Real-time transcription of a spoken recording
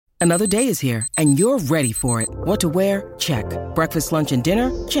Another day is here, and you're ready for it. What to wear? Check. Breakfast, lunch, and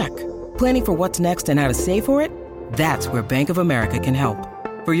dinner? Check. Planning for what's next and how to save for it? That's where Bank of America can help.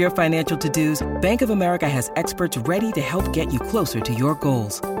 For your financial to-dos, Bank of America has experts ready to help get you closer to your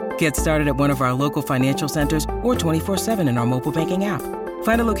goals. Get started at one of our local financial centers or 24/7 in our mobile banking app.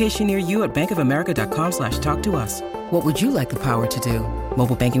 Find a location near you at bankofamerica.com/talktous. What would you like the power to do?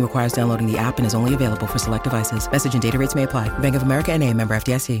 Mobile banking requires downloading the app and is only available for select devices. Message and data rates may apply. Bank of America N.A., member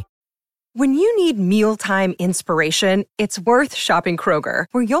FDIC. When you need mealtime inspiration, it's worth shopping Kroger,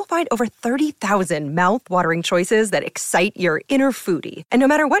 where you'll find over 30,000 mouth-watering choices that excite your inner foodie. And no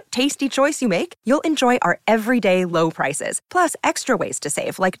matter what tasty choice you make, you'll enjoy our everyday low prices, plus extra ways to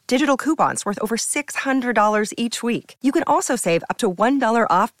save, like digital coupons worth over $600 each week. You can also save up to $1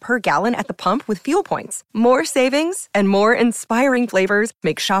 off per gallon at the pump with fuel points. More savings and more inspiring flavors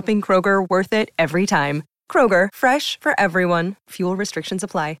make shopping Kroger worth it every time. Kroger, fresh for everyone. Fuel restrictions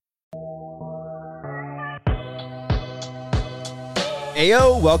apply.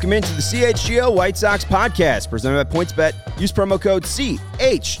 Ayo, welcome into the CHGO White Sox podcast presented by PointsBet. Use promo code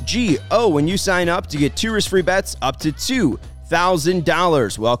CHGO when you sign up to get 2 risk-free bets up to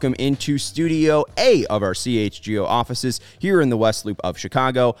 $2,000. Welcome into Studio A of our CHGO offices here in the West Loop of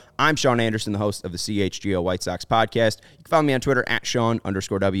Chicago. I'm Sean Anderson, the host of the CHGO White Sox podcast. You can follow me on Twitter at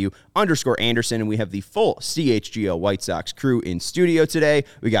Sean_W_Anderson, and we have the full CHGO White Sox crew in studio today.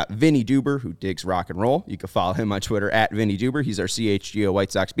 We got Vinny Duber, who digs rock and roll. You can follow him on Twitter at Vinny Duber. He's our CHGO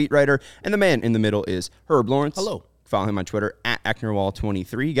White Sox beat writer. And the man in the middle is Herb Lawrence. Hello. Follow him on Twitter at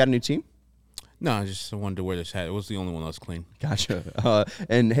Ecknerwall23. You got a new team? No, I just wanted to wear this hat. It was the only one that was clean. Gotcha.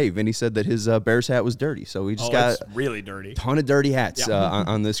 And hey, Vinny said that his Bears hat was dirty, so we just got it's really dirty. A ton of dirty hats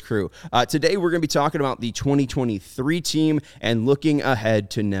on this crew. Today, we're going to be talking about the 2023 team and looking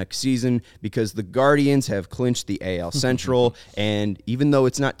ahead to next season because the Guardians have clinched the AL Central, and even though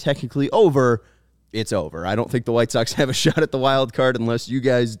it's not technically over, it's over. I don't think the White Sox have a shot at the wild card unless you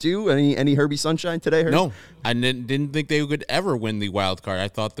guys do. Any Herbie Sunshine today, Herb? No, I didn't think they could ever win the wild card. I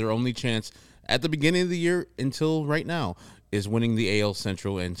thought their only chance at the beginning of the year until right now is winning the AL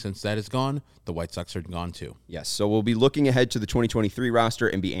Central, and since that is gone, the White Sox are gone too. Yes, so we'll be looking ahead to the 2023 roster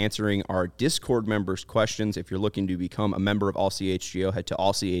and be answering our Discord members' questions. If you're looking to become a member of All CHGO, head to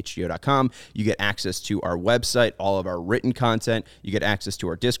allchgo.com. You get access to our website, all of our written content. You get access to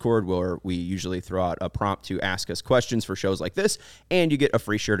our Discord, where we usually throw out a prompt to ask us questions for shows like this, and you get a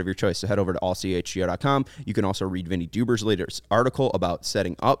free shirt of your choice. So head over to allchgo.com. You can also read Vinny Duber's latest article about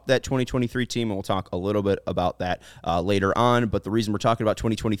setting up that 2023 team, and we'll talk a little bit about that later on. But the reason we're talking about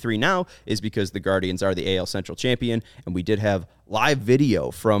 2023 now is because the Guardians are the AL Central champion, and we did have live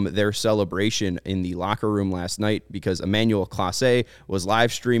video from their celebration in the locker room last night because Emmanuel Clase was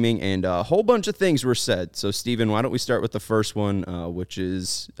live streaming, and a whole bunch of things were said. So, Steven, why don't we start with the first one, which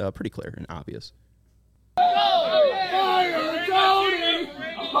is pretty clear and obvious.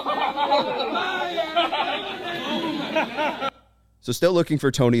 So still looking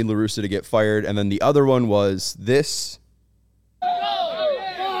for Tony La Russa to get fired, and then the other one was this.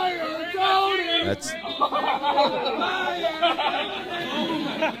 That's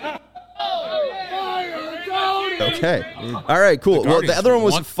okay. All right, cool. Well, the other one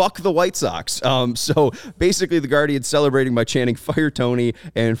was fuck the White Sox. So basically the Guardians celebrating by chanting fire Tony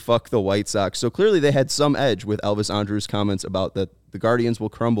and fuck the White Sox. So clearly they had some edge with Elvis Andrus' comments about that the Guardians will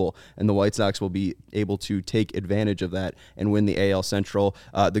crumble and the White Sox will be able to take advantage of that and win the AL Central.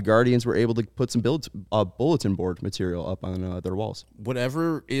 The Guardians were able to put some bulletin board material up on their walls.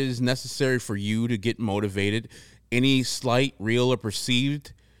 Whatever is necessary for you to get motivated, any slight, real, or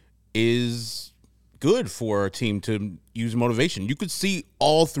perceived is good for a team to use motivation. You could see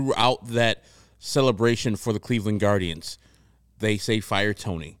all throughout that celebration for the Cleveland Guardians. They say fire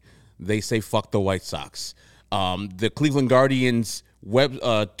Tony. They say fuck the White Sox. The Cleveland Guardians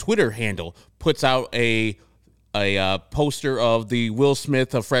Twitter handle puts out a poster of the Will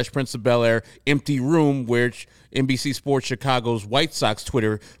Smith of Fresh Prince of Bel-Air empty room, which NBC Sports Chicago's White Sox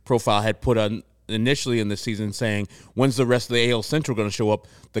Twitter profile had put on initially in the season saying, when's the rest of the AL Central going to show up?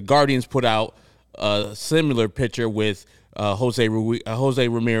 The Guardians put out a similar picture with Jose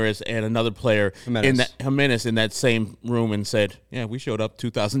Ramirez and another player Jimenez in that same room and said, yeah, we showed up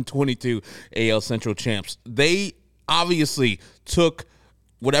 2022 AL Central champs. They obviously took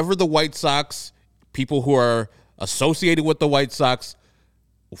whatever the White Sox, people who are associated with the White Sox,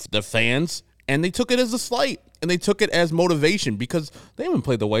 the fans, and they took it as a slight. And they took it as motivation because they haven't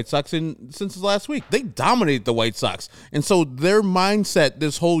played the White Sox since last week. They dominated the White Sox. And so their mindset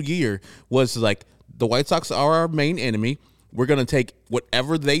this whole year was like, the White Sox are our main enemy. We're going to take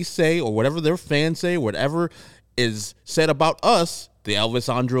whatever they say or whatever their fans say, whatever is said about us, the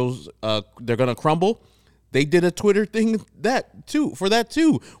Elvis Andros, they're going to crumble. They did a Twitter thing for that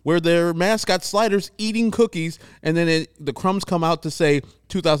too, where their mascot Sliders eating cookies, and then the crumbs come out to say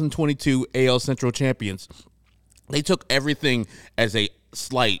 2022 AL Central champions. They took everything as a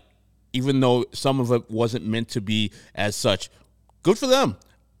slight, even though some of it wasn't meant to be as such. Good for them.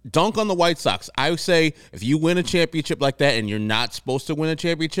 Dunk on the White Sox. I say if you win a championship like that and you're not supposed to win a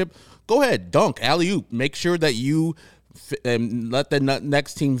championship, go ahead, dunk, alley-oop. Make sure that you and let the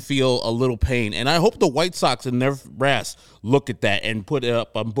next team feel a little pain. And I hope the White Sox and their brass look at that and put it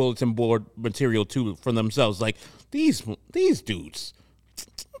up on bulletin board material too for themselves. Like, these dudes,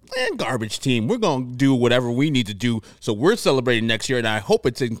 man, garbage team. We're going to do whatever we need to do. So we're celebrating next year, and I hope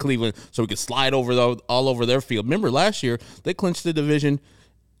it's in Cleveland so we can slide over all over their field. Remember last year they clinched the division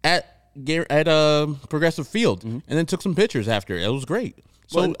at Progressive Field, and then took some pictures after. It was great.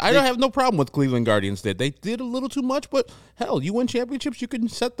 So I don't have no problem with Cleveland Guardians did. They did a little too much, but hell, you win championships, you can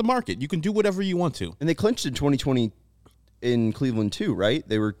set the market. You can do whatever you want to. And they clinched in 2020 in Cleveland too, right?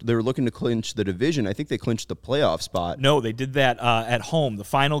 They were looking to clinch the division. I think they clinched the playoff spot. No, they did that at home. The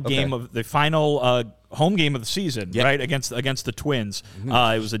final game of the final home game of the season, right, against the Twins. It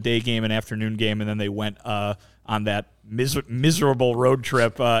was a day game and afternoon game, and then they went on that miserable road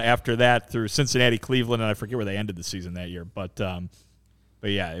trip after that through Cincinnati, Cleveland, and I forget where they ended the season that year, but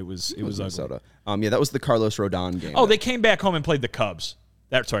yeah, it was Minnesota. That was the Carlos Rodon game. Oh, they came back home and played the Cubs.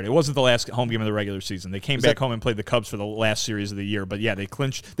 That's right. It wasn't the last home game of the regular season. They came back home and played the Cubs for the last series of the year. But yeah, they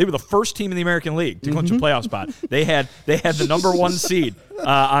clinched. They were the first team in the American League to clinch a playoff spot. They had the number one seed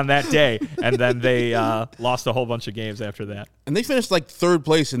on that day, and then they lost a whole bunch of games after that. And they finished like third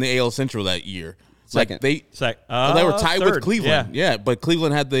place in the AL Central that year. Second. They were tied with Cleveland. Yeah, but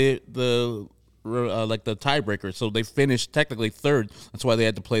Cleveland had the tiebreaker, so they finished technically third. That's why they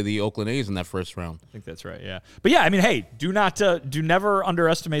had to play the Oakland A's in that first round. I think that's right. Yeah, but yeah, I mean, hey, do never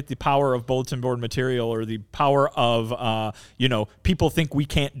underestimate the power of bulletin board material or the power of people think we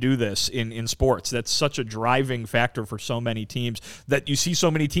can't do this in sports. That's such a driving factor for so many teams that you see so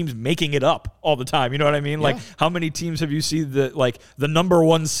many teams making it up all the time. You know what I mean? Yeah. Like, how many teams have you seen the number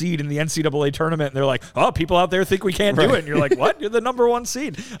one seed in the NCAA tournament? And they're like, oh, people out there think we can't do it. And you're like, what? You're the number one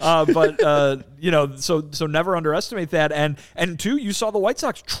seed. So never underestimate that. And two, you saw the White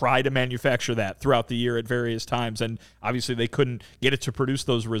Sox try to manufacture that throughout the year at various times, and obviously they couldn't get it to produce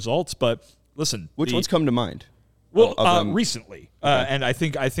those results. But listen, which ones come to mind? Well, recently, okay. And I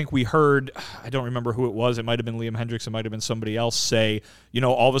think we heard, I don't remember who it was. It might have been Liam Hendriks. It might have been somebody else say,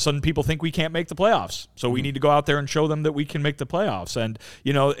 all of a sudden people think we can't make the playoffs, so we need to go out there and show them that we can make the playoffs. And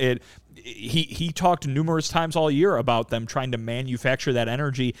he talked numerous times all year about them trying to manufacture that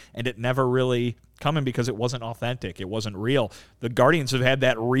energy, and it never really coming because it wasn't authentic. It wasn't real. The Guardians have had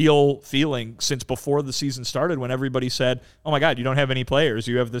that real feeling since before the season started, when everybody said, oh my God, you don't have any players.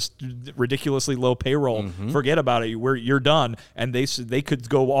 You have this ridiculously low payroll. Forget about it. You're done. And they could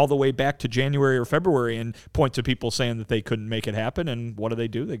go all the way back to January or February and point to people saying that they couldn't make it happen. And what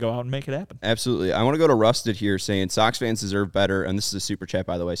do? They go out and make it happen. Absolutely. I want to go to Rusted here saying Sox fans deserve better. And this is a super chat,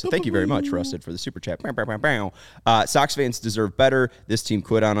 by the way. So thank you very much, Rusted, for the super chat. Sox fans deserve better. This team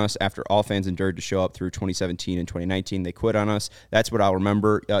quit on us after all fans endured to show up through 2017 and 2019. They quit on us. That's what I'll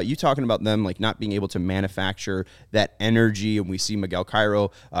remember. You talking about them like not being able to manufacture that energy, and we see Miguel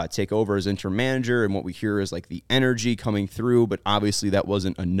Cairo take over as interim manager, and what we hear is like the energy coming through, but obviously that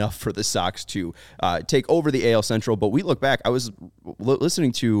wasn't enough for the Sox to take over the AL Central. But we look back, I was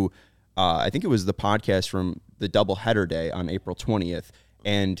listening to I think it was the podcast from the doubleheader day on April 20th,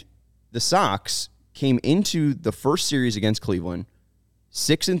 and the Sox came into the first series against Cleveland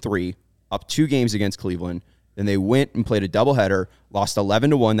 6-3, up 2 games against Cleveland. Then they went and played a doubleheader, lost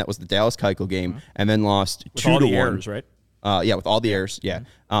 11-1. That was the Dallas Keuchel game, and then lost 2-1. With all the errors, right? Yeah, with all the errors. Yeah,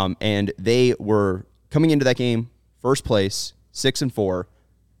 and they were coming into that game first place, 6-4,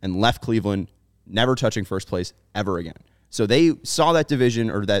 and left Cleveland never touching first place ever again. So they saw that division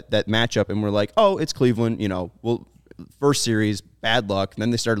or that matchup and were like, oh, it's Cleveland. First series, bad luck. And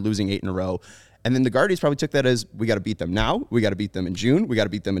then they started losing 8 in a row. And then the Guardians probably took that as, we got to beat them now. We got to beat them in June. We got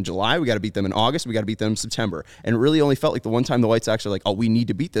to beat them in July. We got to beat them in August. We got to beat them in September. And it really only felt like the one time the White Sox are like, oh, we need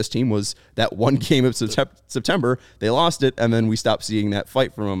to beat this team was that one game of September. They lost it, and then we stopped seeing that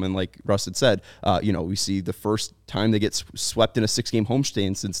fight from them. And like Russ had said, we see the first time they get swept in a 6-game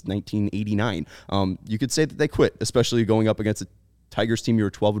homestand since 1989. You could say that they quit, especially going up against a Tigers team you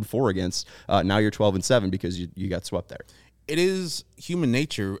were 12-4 against. Now you're 12-7 because you got swept there. It is human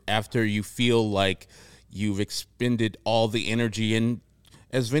nature after you feel like you've expended all the energy. And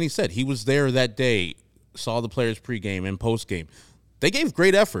as Vinny said, he was there that day, saw the players pregame and postgame. They gave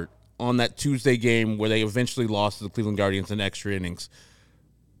great effort on that Tuesday game where they eventually lost to the Cleveland Guardians in extra innings.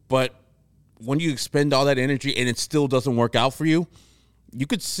 But when you expend all that energy and it still doesn't work out for you, you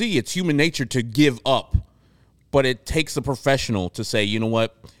could see it's human nature to give up. But it takes a professional to say, you know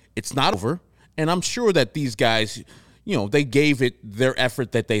what, it's not over. And I'm sure that these guys, they gave it their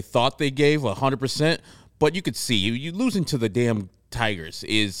effort that they thought they gave 100%. But you could see you losing to the damn Tigers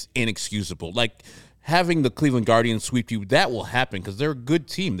is inexcusable. Like, having the Cleveland Guardians sweep you, that will happen because they're a good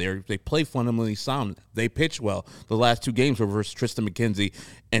team. They play fundamentally sound. They pitch well. The last 2 games were versus Tristan McKenzie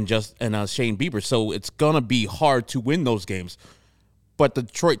and Shane Bieber. So it's going to be hard to win those games. But the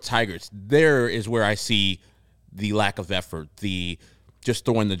Detroit Tigers, there is where I see the lack of effort, the just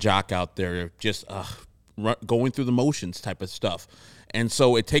throwing the jock out there, just going through the motions type of stuff. And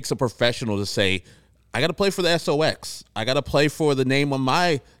so it takes a professional to say, I got to play for the SOX. I got to play for the name on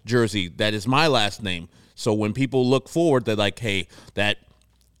my jersey that is my last name. So when people look forward, they're like, hey, that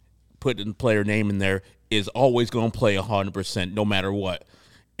putting player name in there is always going to play 100% no matter what.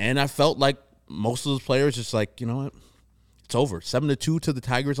 And I felt like most of those players just like, you know what? It's over. 7-2 to the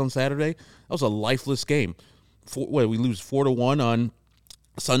Tigers on Saturday. That was a lifeless game. We lose 4-1 on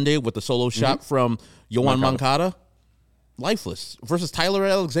Sunday with the solo shot from Yoan Moncada. Lifeless. Versus Tyler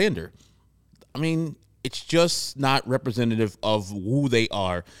Alexander. I mean, it's just not representative of who they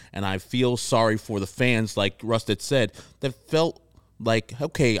are. And I feel sorry for the fans, like Rusted said, that felt like,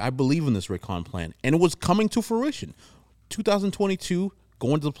 okay, I believe in this Rick Hahn plan. And it was coming to fruition. 2022,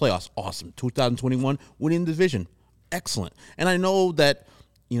 going to the playoffs, awesome. 2021, winning the division, excellent. And I know that,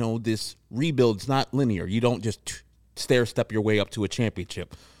 this rebuild's not linear. You don't just stair-step your way up to a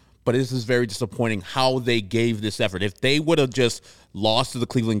championship. But this is very disappointing how they gave this effort. If they would have just lost to the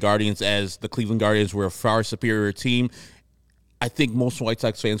Cleveland Guardians as the Cleveland Guardians were a far superior team, I think most White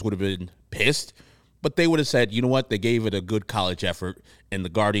Sox fans would have been pissed. But they would have said, you know what, they gave it a good college effort, and the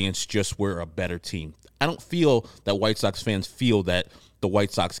Guardians just were a better team. I don't feel that White Sox fans feel that the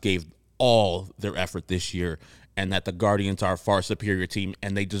White Sox gave all their effort this year and that the Guardians are a far superior team,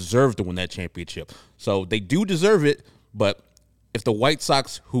 and they deserve to win that championship. So they do deserve it, but if the White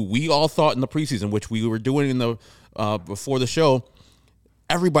Sox, who we all thought in the preseason, which we were doing in the before the show,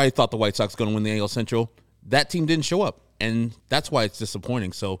 everybody thought the White Sox going to win the AL Central. That team didn't show up, and that's why it's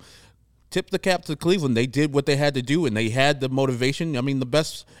disappointing. So tip the cap to Cleveland. They did what they had to do, and they had the motivation. I mean, the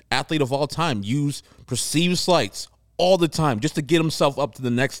best athlete of all time use perceived slights all the time just to get himself up to the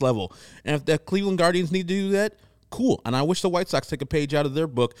next level. And if the Cleveland Guardians need to do that, cool. And I wish the White Sox take a page out of their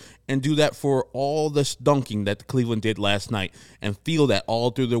book and do that for all this dunking that Cleveland did last night and feel that all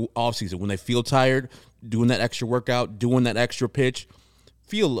through the offseason. When they feel tired, doing that extra workout, doing that extra pitch,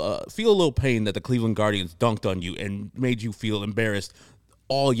 feel a little pain that the Cleveland Guardians dunked on you and made you feel embarrassed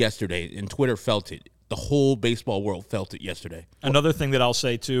all yesterday. And Twitter felt it. The whole baseball world felt it yesterday. Another thing that I'll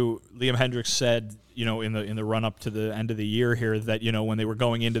say, too, Liam Hendriks said, in the run-up to the end of the year here that, when they were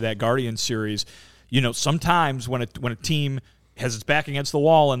going into that Guardians series, sometimes when a team has its back against the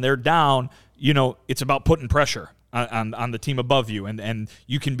wall and they're down, it's about putting pressure on the team above you, and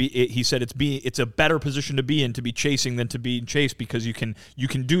you can be. He said it's a better position to be in to be chasing than to be chased because you can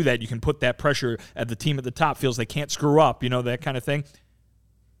do that. You can put that pressure at the team at the top feels they can't screw up, that kind of thing.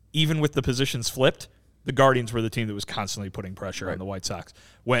 Even with the positions flipped, the Guardians were the team that was constantly putting pressure on the White Sox.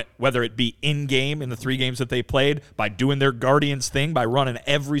 Whether it be in-game in the 3 games that they played, by doing their Guardians thing, by running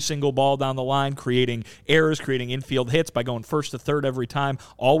every single ball down the line, creating errors, creating infield hits, by going first to third every time,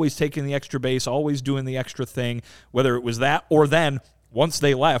 always taking the extra base, always doing the extra thing, whether it was that or then once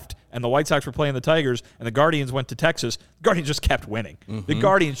they left and the White Sox were playing the Tigers and the Guardians went to Texas, the Guardians just kept winning. Mm-hmm. The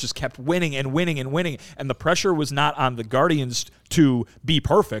Guardians just kept winning and winning and winning. And the pressure was not on the Guardians to be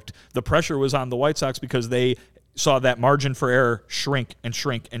perfect. The pressure was on the White Sox because they saw that margin for error shrink and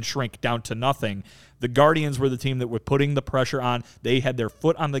shrink and shrink down to nothing. The Guardians were the team that were putting the pressure on. They had their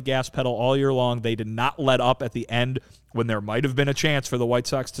foot on the gas pedal all year long. They did not let up at the end when there might have been a chance for the White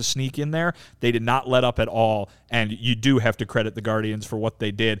Sox to sneak in there. They did not let up at all, and you do have to credit the Guardians for what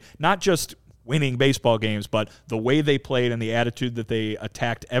they did. Not just winning baseball games, but the way they played and the attitude that they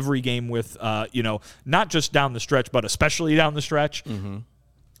attacked every game with, not just down the stretch, but especially down the stretch. Mm-hmm.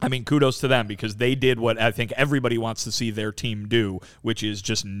 I mean, kudos to them because they did what I think everybody wants to see their team do, which is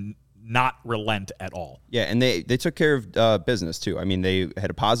just not relent at all. Yeah, and they took care of business, too. I mean, they had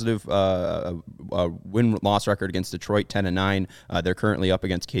a positive win-loss record against Detroit, 10-9. They're currently up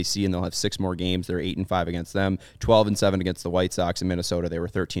against KC, and they'll have 6 more games. They're 8-5 against them, 12-7 against the White Sox. In Minnesota, they were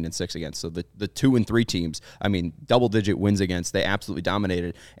 13-6 against. So the 2 and 3 teams, I mean, double-digit wins against, they absolutely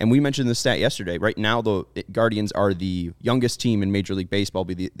dominated. And we mentioned this stat yesterday. Right now, the Guardians are the youngest team in Major League Baseball,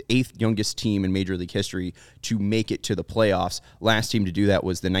 be the 8th youngest team in Major League history to make it to the playoffs. Last team to do that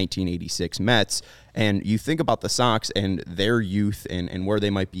was the 1980 1986 Mets. And you think about the Sox and their youth and where they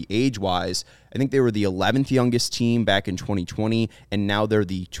might be age-wise. I think they were the 11th youngest team back in 2020, and now they're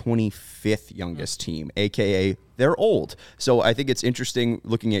the 25th youngest team, a.k.a. they're old. So I think it's interesting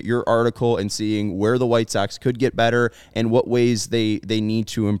looking at your article and seeing where the White Sox could get better and what ways they need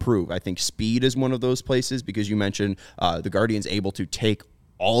to improve. I think speed is one of those places because you mentioned the Guardians able to take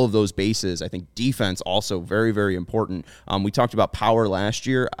all of those bases. I think defense also very, very important. We talked about power last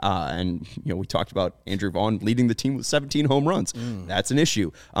year, and we talked about Andrew Vaughn leading the team with 17 home runs. That's an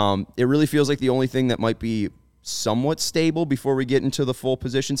issue. It really feels like the only thing that might be somewhat stable before we get into the full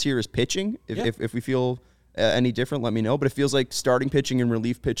positions here is pitching. If we feel any different, let me know. But it feels like starting pitching and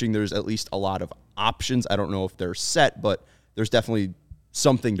relief pitching, there's at least a lot of options. I don't know if they're set, but there's definitely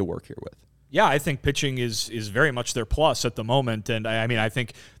something to work here with. Yeah, I think pitching is very much their plus at the moment. And I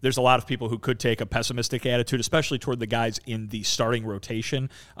think there's a lot of people who could take a pessimistic attitude, especially toward the guys in the starting rotation.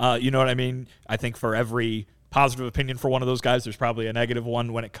 You know what I mean? I think for every positive opinion for one of those guys, there's probably a negative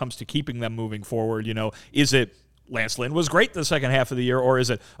one when it comes to keeping them moving forward. Is it Lance Lynn was great the second half of the year, or is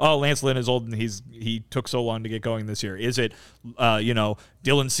it, Lance Lynn is old and he took so long to get going this year? Is it,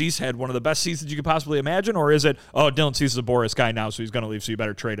 Dylan Cease had one of the best seasons you could possibly imagine, or is it, Dylan Cease is a Boris guy now, so he's going to leave, so you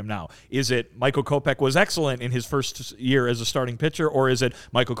better trade him now? Is it Michael Kopech was excellent in his first year as a starting pitcher, or is it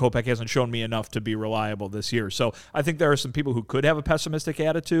Michael Kopech hasn't shown me enough to be reliable this year? So I think there are some people who could have a pessimistic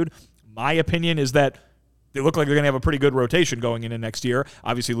attitude. My opinion is that they look like they're going to have a pretty good rotation going into next year.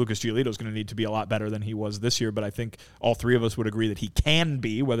 Obviously, Lucas Giolito is going to need to be a lot better than he was this year, but I think all three of us would agree that he can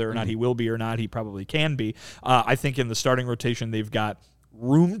be. Whether or not he will be or not, he probably can be. I think in the starting rotation, they've got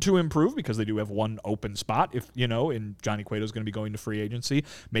room to improve because they do have one open spot. And Johnny Cueto is going to be going to free agency.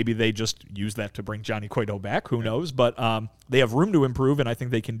 Maybe they just use that to bring Johnny Cueto back. Who knows? But they have room to improve, and I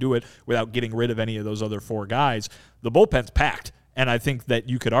think they can do it without getting rid of any of those other four guys. The bullpen's packed, and I think that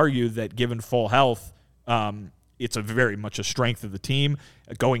you could argue that given full health, it's a very much a strength of the team.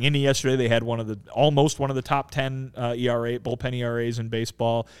 Going into yesterday, they had almost one of the top 10 bullpen ERAs in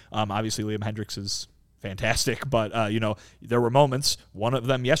baseball. Obviously, Liam Hendricks is fantastic, but there were moments. One of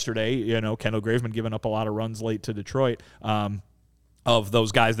them yesterday, Kendall Graveman giving up a lot of runs late to Detroit. Of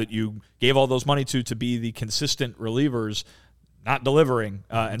those guys that you gave all those money to be the consistent relievers, not delivering,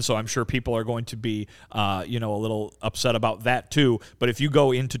 and so I'm sure people are going to be, a little upset about that too. But if you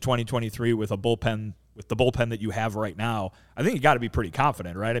go into 2023 with the bullpen that you have right now, I think you got to be pretty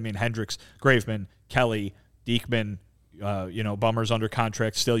confident, right? I mean, Hendricks, Graveman, Kelly, Diekman, Bummer's under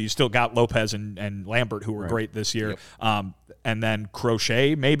contract still. You still got Lopez and Lambert, who were great this year. Yep. And then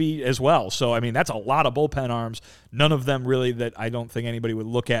Crochet maybe as well. So, I mean, that's a lot of bullpen arms. None of them really that I don't think anybody would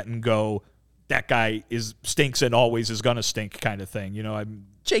look at and go, that guy stinks and always is going to stink kind of thing.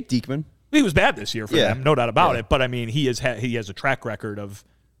 Jake Diekman. He was bad this year for them, no doubt about it. But, I mean, he has a track record of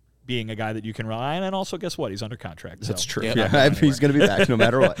being a guy that you can rely on, and also, guess what? He's under contract. That's true. He's going to be back no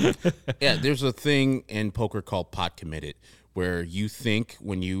matter what. Yeah, there's a thing in poker called pot committed, where you think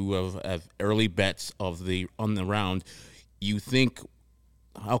when you have early bets on the round, you think,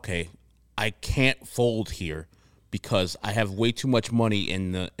 okay, I can't fold here because I have way too much money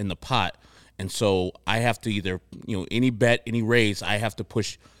in the pot, and so I have to either any bet, any raise, I have to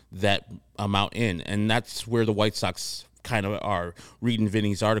push that amount in, and that's where the White Sox kind of are. Reading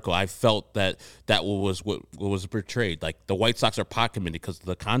Vinny's article, I felt that was what was portrayed. Like the White Sox are pot committed because of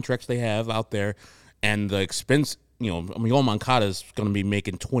the contracts they have out there and the expense. Yoel Moncada is going to be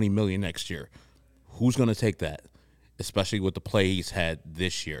making $20 million next year. Who's going to take that? Especially with the play he's had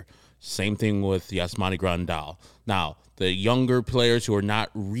this year. Same thing with Yasmani Grandal. Now, the younger players who are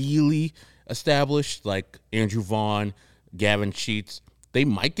not really established, like Andrew Vaughn, Gavin Sheets, they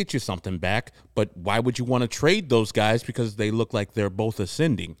might get you something back, but why would you want to trade those guys because they look like they're both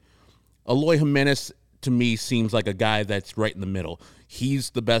ascending? Eloy Jimenez, to me, seems like a guy that's right in the middle.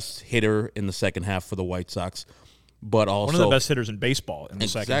 He's the best hitter in the second half for the White Sox, but also one of the best hitters in baseball in the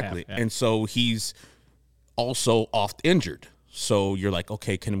second half. Exactly, and so he's also oft injured. So you're like,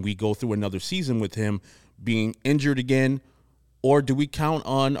 okay, can we go through another season with him being injured again? Or do we count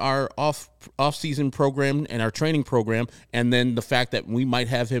on our off-season program and our training program, and then the fact that we might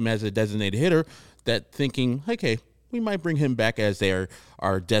have him as a designated hitter, that thinking, okay, we might bring him back as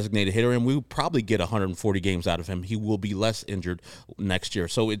our designated hitter, and we'll probably get 140 games out of him. He will be less injured next year.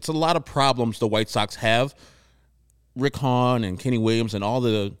 So it's a lot of problems the White Sox have. Rick Hahn and Kenny Williams and all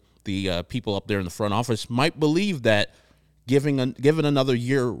the people up there in the front office might believe that given another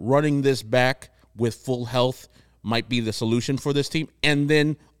year running this back with full health might be the solution for this team. And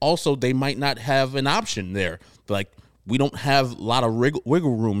then also they might not have an option there. Like, we don't have a lot of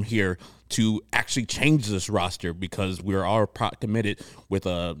wiggle room here to actually change this roster, because we are committed with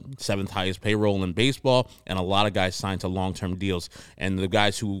a 7th highest payroll in baseball and a lot of guys signed to long-term deals. And the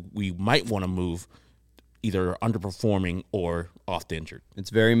guys who we might want to move either underperforming or oft injured.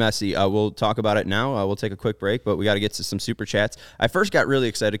 It's very messy. We'll talk about it now. We'll take a quick break, but we got to get to some super chats. I first got really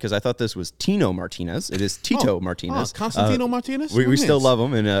excited because I thought this was Tino Martinez. It is Tito Martinez. Constantino Martinez? We still love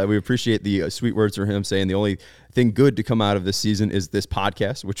him, and we appreciate the sweet words from him saying the only thing good to come out of this season is this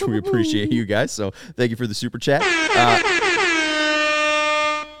podcast, which we appreciate you guys. So thank you for the super chat.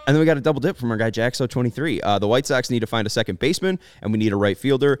 And then we got a double dip from our guy Jaxo23. The White Sox need to find a second baseman, and we need a right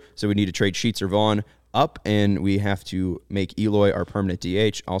fielder, so we need to trade Sheets or Vaughn up, and we have to make Eloy our permanent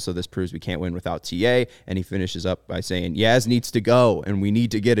DH. Also, this proves we can't win without TA. And he finishes up by saying, Yaz needs to go, and we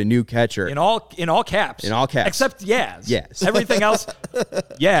need to get a new catcher. In all caps. In all caps. Except Yaz. Yes. Everything else,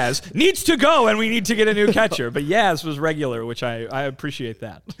 Yaz needs to go, and we need to get a new catcher. But Yaz was regular, which I appreciate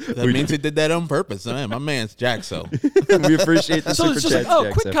that. That means they did that on purpose. My man's Jaxo. We appreciate the super it's just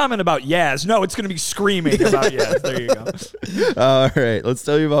chat. quick comment about Yaz. No, it's going to be screaming about Yaz. There you go. All right, let's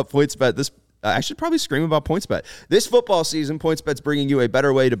tell you about PointsBet. I should probably scream about PointsBet. This football season, PointsBet's bringing you a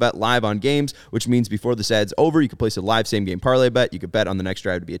better way to bet live on games, which means before this ad's over, you can place a live same-game parlay bet. You can bet on the next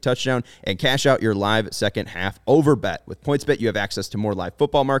drive to be a touchdown and cash out your live second-half over bet. With PointsBet, you have access to more live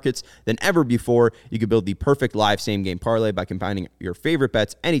football markets than ever before. You can build the perfect live same-game parlay by combining your favorite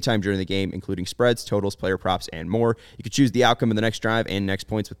bets anytime during the game, including spreads, totals, player props, and more. You can choose the outcome of the next drive and next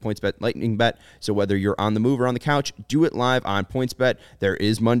points with PointsBet Lightning Bet. So whether you're on the move or on the couch, do it live on PointsBet. There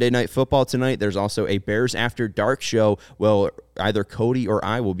is Monday Night Football tonight. There's also a Bears After Dark show. Well, either Cody or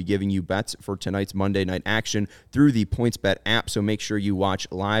I will be giving you bets for tonight's Monday night action through the PointsBet app. So make sure you watch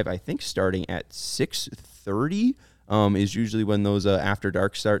live, I think starting at 6:30. Is usually when those After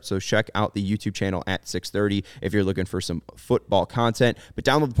Dark start. So check out the YouTube channel at 6:30 if you're looking for some football content. But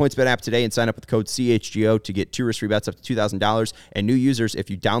download the PointsBet app today and sign up with the code CHGO to get 2 risk-free bets up to $2,000. And new users, if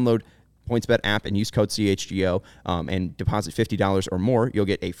you download PointsBet app and use code CHGO and deposit $50 or more, you'll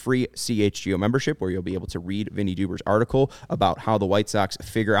get a free CHGO membership where you'll be able to read Vinny Duber's article about how the White Sox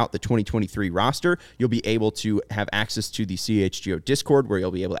figure out the 2023 roster. You'll be able to have access to the CHGO Discord where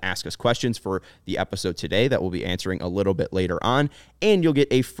you'll be able to ask us questions for the episode today that we'll be answering a little bit later on. And you'll get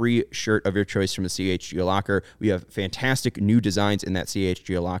a free shirt of your choice from the CHGO Locker. We have fantastic new designs in that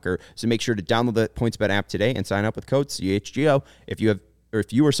CHGO Locker. So make sure to download the PointsBet app today and sign up with code CHGO. If you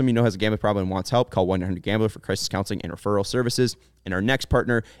or somebody you know has a gambling problem and wants help, call 1-800-GAMBLER for crisis counseling and referral services. And our next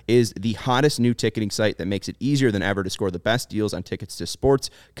partner is the hottest new ticketing site that makes it easier than ever to score the best deals on tickets to sports,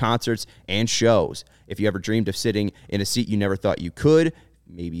 concerts, and shows. If you ever dreamed of sitting in a seat you never thought you could,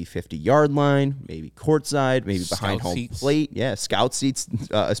 maybe 50-yard line, maybe courtside, maybe behind home plate. Yeah, scout seats,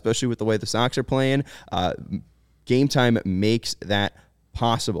 especially with the way the Sox are playing. Game Time makes that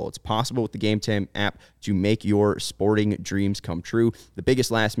possible. It's possible with the Game Time app to make your sporting dreams come true. The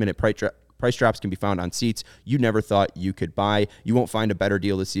biggest last-minute price drops can be found on seats you never thought you could buy. You won't find a better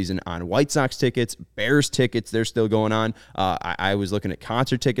deal this season on White Sox tickets, Bears tickets. They're still going on. I was looking at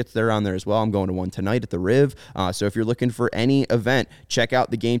concert tickets. They're on there as well. I'm going to one tonight at the Riv. So if you're looking for any event, check out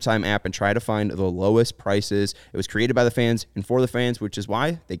the Game Time app and try to find the lowest prices. It was created by the fans and for the fans, which is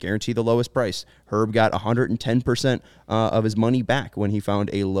why they guarantee the lowest price. Herb got 110% of his money back when he found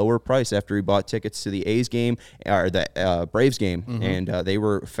a lower price after he bought tickets to the A's game or the Braves game, and they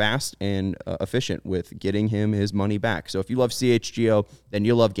were fast and efficient with getting him his money back. So if you love CHGO, then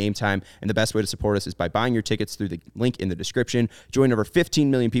you'll love Game Time, and the best way to support us is by buying your tickets through the link in the description. Join over 15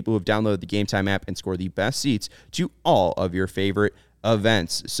 million people who have downloaded the Game Time app and score the best seats to all of your favorite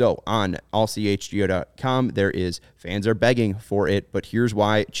events. So on allchgo.com, there is fans are begging for it, but here's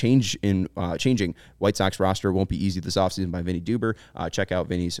why changing White Sox roster won't be easy this offseason by Vinny Duber. Check out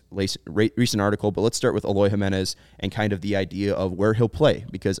Vinny's recent article, but let's start with Eloy Jimenez and kind of the idea of where he'll play,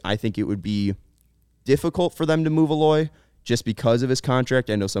 because I think it would be difficult for them to move Eloy just because of his contract.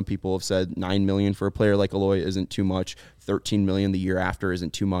 I know some people have said $9 million for a player like Eloy isn't too much. $13 million the year after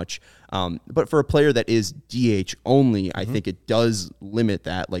isn't too much. But for a player that is DH only, I think it does limit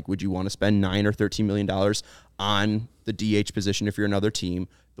that. Like, would you want to spend $9 or $13 million on the DH position if you're another team?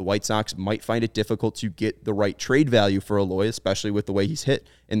 The White Sox might find it difficult to get the right trade value for Eloy, especially with the way he's hit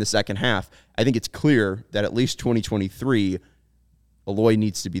in the second half. I think it's clear that at least 2023, Eloy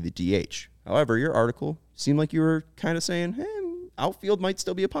needs to be the DH. However, your article seemed like you were kind of saying, hey, outfield might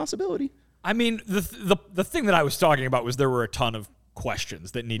still be a possibility. I mean, the thing that I was talking about was there were a ton of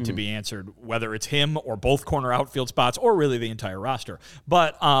questions that need to be answered, whether it's him or both corner outfield spots or really the entire roster.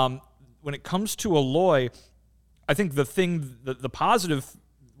 But when it comes to Eloy, I think the positive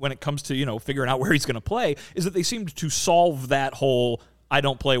when it comes to, figuring out where he's going to play is that they seemed to solve that whole I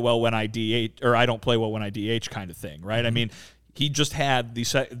don't play well when I DH, or I don't play well when I DH kind of thing, right? I mean, he just had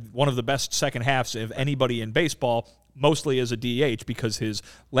one of the best second halves of anybody in baseball, mostly as a DH, because his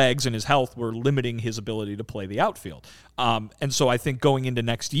legs and his health were limiting his ability to play the outfield. And so I think going into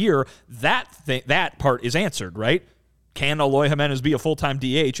next year, that part is answered, right? Can Eloy Jimenez be a full-time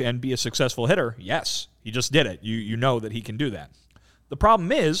DH and be a successful hitter? Yes, he just did it. You know that he can do that. The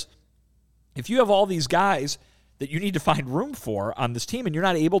problem is, if you have all these guys that you need to find room for on this team and you're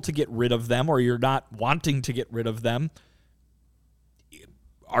not able to get rid of them, or you're not wanting to get rid of them,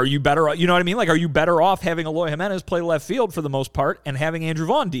 are you better, you know what I mean? Like, are you better off having Eloy Jimenez play left field for the most part and having Andrew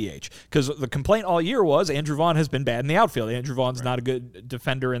Vaughn DH? Because the complaint all year was Andrew Vaughn has been bad in the outfield. Andrew Vaughn's not a good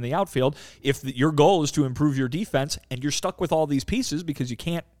defender in the outfield. If your goal is to improve your defense and you're stuck with all these pieces because you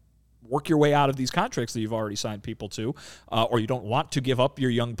can't work your way out of these contracts that you've already signed people to, or you don't want to give up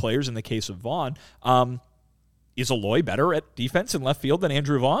your young players in the case of Vaughn, is Eloy better at defense and left field than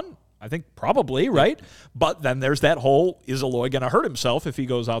Andrew Vaughn? I think probably, right? But then there's that whole, is Eloy going to hurt himself if he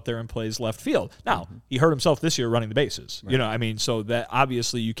goes out there and plays left field? Now, he hurt himself this year running the bases. Right. You know, I mean, so that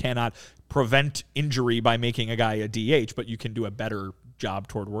obviously you cannot prevent injury by making a guy a DH, but you can do a better job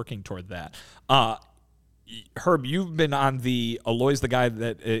toward working toward that. Herb, you've been on the Eloy's the guy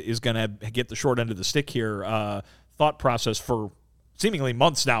that is going to get the short end of the stick here thought process for seemingly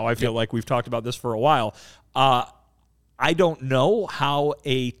months now. I feel like we've talked about this for a while. I don't know how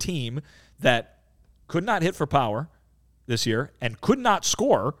a team that could not hit for power this year and could not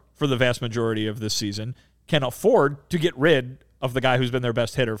score for the vast majority of this season can afford to get rid of the guy who's been their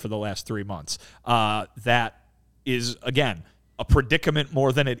best hitter for the last 3 months. That is, again, a predicament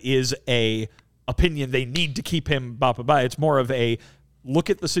more than it is a opinion they need to keep him by. It's more of a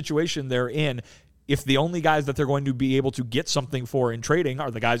look at the situation they're in. If the only guys that they're going to be able to get something for in trading are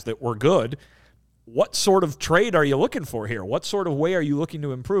the guys that were good, what sort of trade are you looking for here? What sort of way are you looking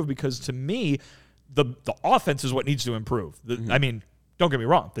to improve? Because to me, the offense is what needs to improve. I mean, don't get me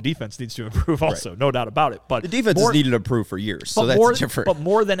wrong. The defense needs to improve also, no doubt about it. But the defense has needed to improve for years, so that's different. But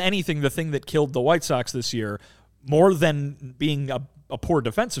more than anything, the thing that killed the White Sox this year, more than being a poor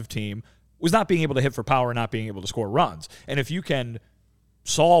defensive team, was not being able to hit for power, not being able to score runs. And if you can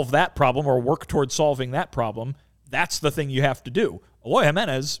solve that problem or work towards solving that problem, that's the thing you have to do. Eloy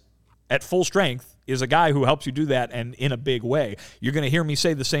Jimenez, at full strength, is a guy who helps you do that, and in a big way. You're going to hear me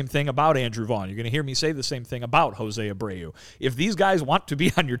say the same thing about Andrew Vaughn. You're going to hear me say the same thing about Jose Abreu. If these guys want to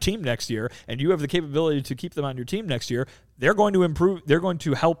be on your team next year, and you have the capability to keep them on your team next year, they're going to improve. They're going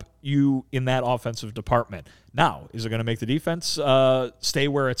to help you in that offensive department. Now, is it going to make the defense stay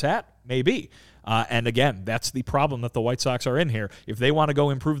where it's at? Maybe. And again, that's the problem that the White Sox are in here. If they want to go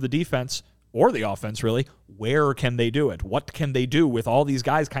improve the defense, or the offense, really, where can they do it? What can they do with all these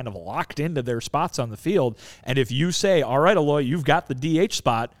guys kind of locked into their spots on the field? And if you say, all right, Eloy, you've got the DH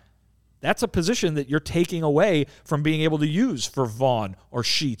spot, that's a position that you're taking away from being able to use for Vaughn or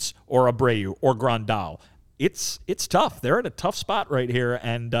Sheets or Abreu or Grandal. It's tough. They're in a tough spot right here,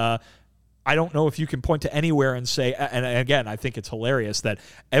 and I don't know if you can point to anywhere and say, and again, I think it's hilarious that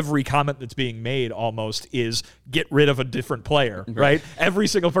every comment that's being made almost is get rid of a different player, right? Every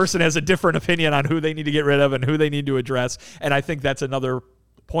single person has a different opinion on who they need to get rid of and who they need to address. And I think that's another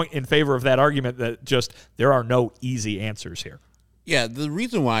point in favor of that argument, that just there are no easy answers here. Yeah, the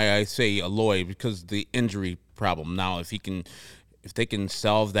reason why I say Eloy, because the injury problem. Now, if they can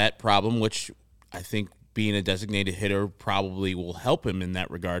solve that problem, which I think being a designated hitter probably will help him in that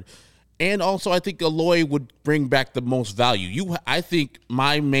regard. And also, I think Eloy would bring back the most value. I think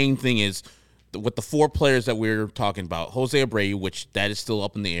my main thing is with the 4 players that we're talking about, Jose Abreu, which that is still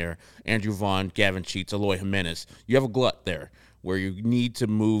up in the air, Andrew Vaughn, Gavin Sheets, Eloy Jimenez. You have a glut there where you need to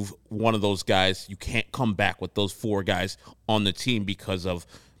move one of those guys. You can't come back with those 4 guys on the team because of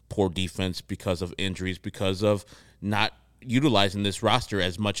poor defense, because of injuries, because of not utilizing this roster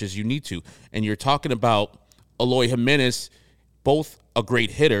as much as you need to. And you're talking about Eloy Jimenez, both a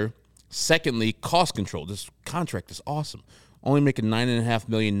great hitter. Secondly, cost control. This contract is awesome. Only making $9.5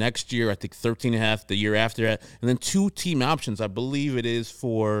 million next year. I think $13.5 million the year after that, and then 2 team options. I believe it is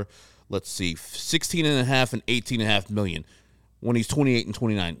for, let's see, $16.5 million and $18.5 million when he's 28 and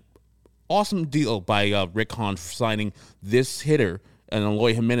 29. Awesome deal by Rick Hahn for signing this hitter and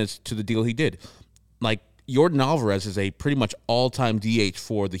Eloy Jimenez to the deal he did. Like, Yordan Alvarez is a pretty much all-time DH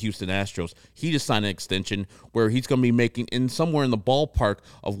for the Houston Astros. He just signed an extension where he's going to be making somewhere in the ballpark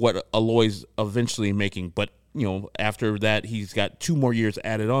of what Eloy's eventually making. But, after that, he's got 2 more years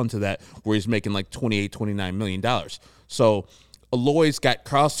added on to that where he's making like $28, $29 million. So Eloy's got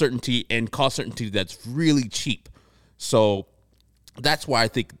cost certainty that's really cheap. So that's why I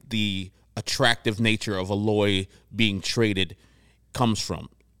think the attractive nature of Eloy being traded comes from.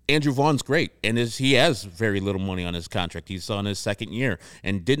 Andrew Vaughn's great, and he has very little money on his contract. He's on his second year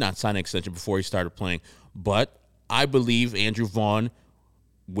and did not sign an extension before he started playing. But I believe Andrew Vaughn,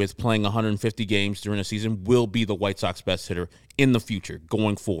 with playing 150 games during the season, will be the White Sox best hitter in the future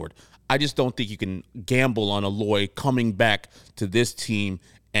going forward. I just don't think you can gamble on Eloy coming back to this team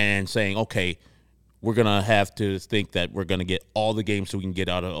and saying, okay, we're going to have to think that we're going to get all the games so we can get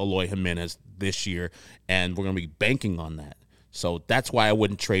out of Eloy Jimenez this year, and we're going to be banking on that. So that's why I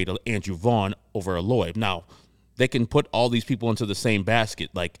wouldn't trade Andrew Vaughn over Eloy. Now, they can put all these people into the same basket.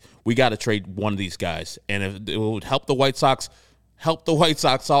 Like, we got to trade one of these guys. And if it would help the White Sox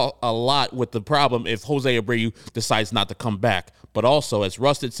a lot with the problem if Jose Abreu decides not to come back. But also, as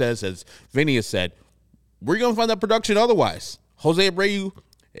Rusted says, as Vinny has said, we're going to find that production otherwise. Jose Abreu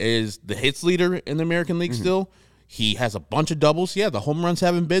is the hits leader in the American League still. He has a bunch of doubles. Yeah, the home runs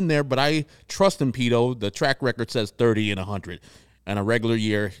haven't been there, but I trust him, Pito. The track record says 30 and 100. In a regular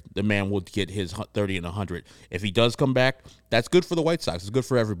year, the man will get his 30 and 100. If he does come back, that's good for the White Sox. It's good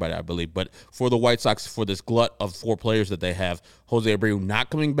for everybody, I believe. But for the White Sox, for this glut of 4 players that they have, Jose Abreu not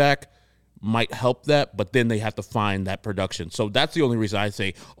coming back might help that, but then they have to find that production. So that's the only reason I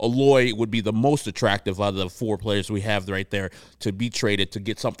say Eloy would be the most attractive out of the 4 players we have right there to be traded to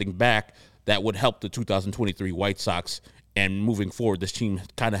get something back that would help the 2023 White Sox. And moving forward, this team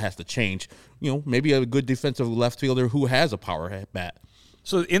kind of has to change. Maybe a good defensive left fielder who has a power bat.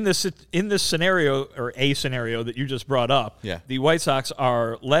 So in this scenario, or a scenario that you just brought up, the White Sox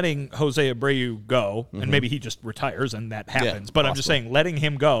are letting Jose Abreu go, and maybe he just retires and that happens. But I'm just saying, letting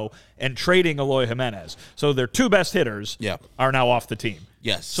him go and trading Eloy Jimenez. So their 2 best hitters are now off the team.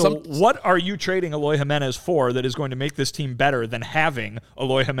 Yes. So what are you trading Eloy Jimenez for that is going to make this team better than having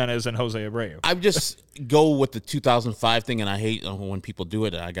Eloy Jimenez and Jose Abreu? I just go with the 2005 thing, and I hate when people do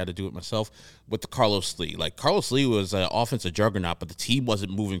it, and I got to do it myself, with the Carlos Lee. Like, Carlos Lee was an offensive juggernaut, but the team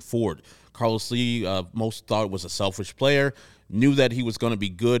wasn't moving forward. Carlos Lee, most thought was a selfish player, knew that he was going to be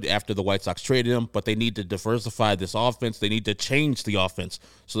good after the White Sox traded him, but they need to diversify this offense. They need to change the offense.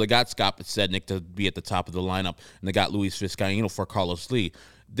 So they got Scott Podsednik to be at the top of the lineup, and they got Luis Vizcaino for Carlos Lee.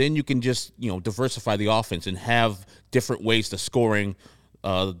 Then you can just, diversify the offense and have different ways to scoring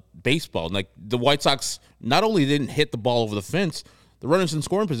baseball. Like, the White Sox not only didn't hit the ball over the fence, the runners in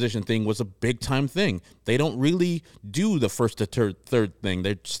scoring position thing was a big-time thing. They don't really do the first to third thing.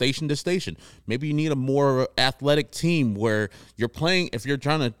 They're station to station. Maybe you need a more athletic team where you're playing. If you're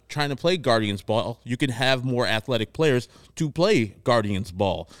trying to play Guardians ball, you can have more athletic players to play Guardians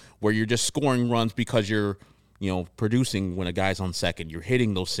ball, where you're just scoring runs because you're producing when a guy's on second. You're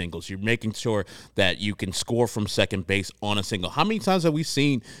hitting those singles. You're making sure that you can score from second base on a single. How many times have we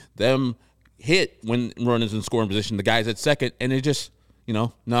seen them hit when runners in scoring position, the guys at second, and it just,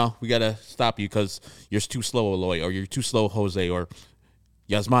 no, we got to stop you because you're too slow, Eloy, or you're too slow, Jose, or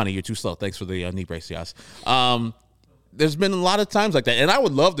Yasmani, you're too slow. Thanks for the knee brace, Yas. There's been a lot of times like that, and I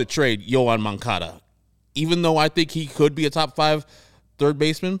would love to trade Yoan Moncada, even though I think he could be a top 5 third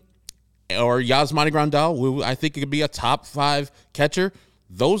baseman, or Yasmani Grandal, I think it could be a top 5 catcher.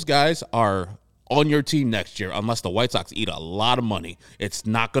 Those guys are on your team next year unless the White Sox eat a lot of money. It's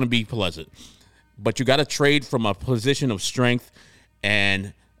not going to be pleasant. But you got to trade from a position of strength,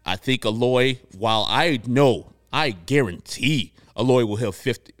 and I think Eloy, while I guarantee Eloy will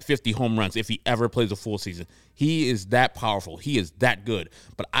hit 50 home runs if he ever plays a full season. He is that powerful. He is that good.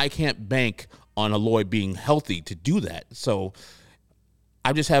 But I can't bank on Eloy being healthy to do that. So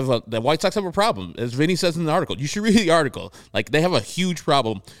I just have the White Sox have a problem. As Vinny says in the article, you should read the article. Like, they have a huge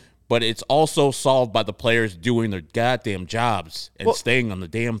problem, but it's also solved by the players doing their goddamn jobs and staying on the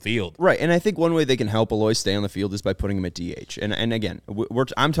damn field. Right, and I think one way they can help Eloy stay on the field is by putting him at DH. And again,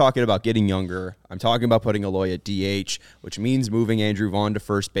 I'm talking about getting younger. I'm talking about putting Eloy at DH, which means moving Andrew Vaughn to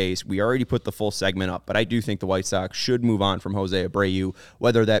first base. We already put the full segment up, but I do think the White Sox should move on from Jose Abreu,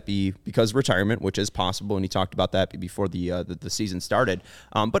 whether that be because of retirement, which is possible, and he talked about that before the season started.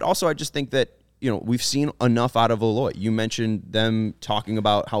 But also, I just think that we've seen enough out of Eloy. You mentioned them talking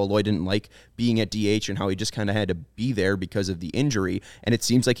about how Eloy didn't like being at DH and how he just kind of had to be there because of the injury. And it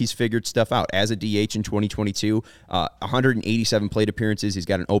seems like he's figured stuff out. As a DH in 2022, 187 plate appearances. He's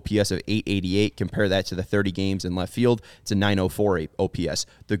got an OPS of 888. Compare that to the 30 games in left field. It's a 904 OPS.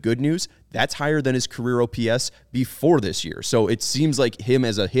 The good news, that's higher than his career OPS before this year. So it seems like him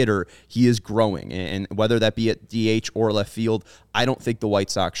as a hitter, he is growing. And whether that be at DH or left field, I don't think the White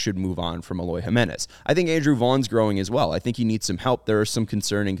Sox should move on from Eloy Jimenez. I think Andrew Vaughn's growing as well. I think he needs some help. There are some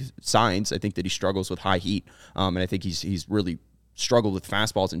concerning signs. I think that he struggles with high heat, and I think he's really struggled with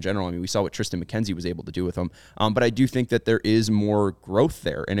fastballs in general. I mean, we saw what Tristan McKenzie was able to do with him, but I do think that there is more growth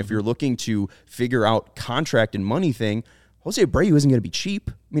there. And if you're looking to figure out contract and money thing, Jose Abreu isn't going to be cheap.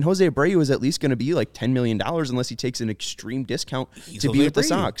 I mean, Jose Abreu is at least going to be like $10 million unless he takes an extreme discount to be with the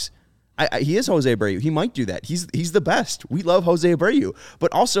Sox. He is Jose Abreu. He might do that. He's the best. We love Jose Abreu,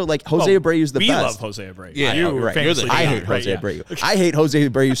 but also like Jose Abreu is the best. We love Jose Abreu. Yeah, right. I hate Jose Abreu. I hate Jose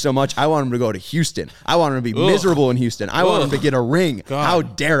Abreu so much. I want him to go to Houston. I want him to be miserable in Houston. I want him to get a ring. God. How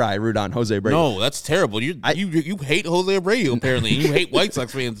dare I root on Jose Abreu? No, that's terrible. You hate Jose Abreu apparently. You hate White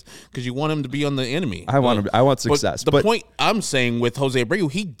Sox fans because you want him to be on the enemy. I want success. But the point I'm saying with Jose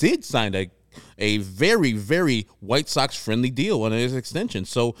Abreu, he did sign a very, very White Sox friendly deal on his extension.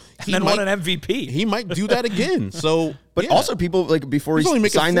 So he won an MVP. He might do that again. So, but also people like before he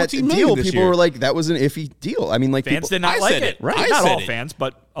signed that deal, people were like, that was an iffy deal. I mean, like fans did not like it. Right? Not all fans,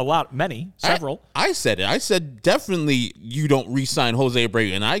 but several. I said it. I said definitely you don't re-sign Jose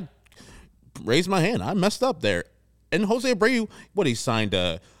Abreu, and I raised my hand. I messed up there. And Jose Abreu, he signed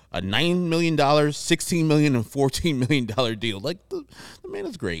a $9 million, $16 million, and $14 million deal. Like, the man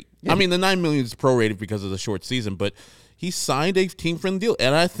is great. Yeah. I mean, the $9 million is prorated because of the short season, but he signed a team-friendly deal,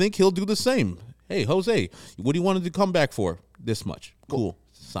 and I think he'll do the same. Hey, Jose, what do you want to come back for? This much. Cool.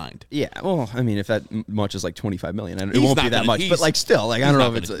 Signed. Yeah, well, I mean, if that much is like $25 million, it won't be that much. But like, still, like, I don't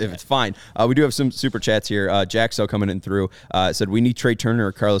know if it's fine. We do have some super chats here. Jack So coming in through said we need Trey Turner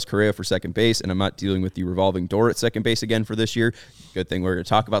or Carlos Correa for second base, and I'm not dealing with the revolving door at second base again for this year. Good thing we're going to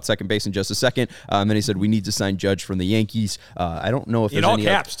talk about second base in just a second. Then he said we need to sign Judge from the Yankees. I don't know if there's any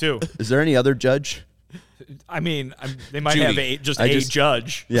caps too. Is there any other Judge? I mean, they might have a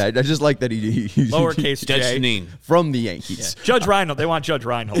Judge. Yeah, I just like that he lowercase Judge J Janine from the Yankees. Yeah. Judge Reinhold. They want Judge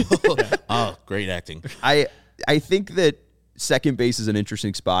Reinhold. Yeah. Oh, great acting. I think that second base is an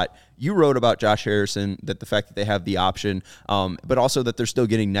interesting spot. You wrote about Josh Harrison, that the fact that they have the option, but also that they're still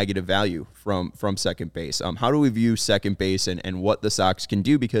getting negative value from second base. How do we view second base and what the Sox can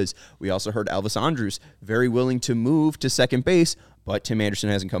do? Because we also heard Elvis Andrus very willing to move to second base, but Tim Anderson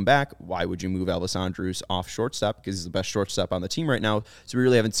hasn't come back. Why would you move Elvis Andrus off shortstop? Because he's the best shortstop on the team right now. So we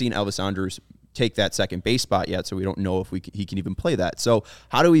really haven't seen Elvis Andrus take that second base spot yet, so we don't know if he can even play that. So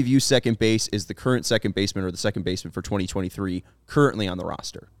how do we view second base? Is the current second baseman or the second baseman for 2023 currently on the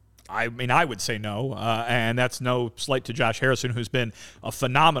roster? I mean, I would say no, and that's no slight to Josh Harrison, who's been a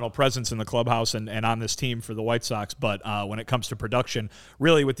phenomenal presence in the clubhouse and on this team for the White Sox. But when it comes to production,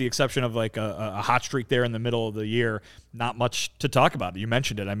 really with the exception of like a hot streak there in the middle of the year, not much to talk about. You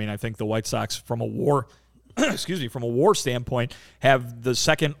mentioned it. I mean, I think the White Sox from a WAR standpoint, have the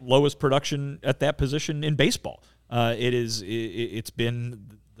second lowest production at that position in baseball. It's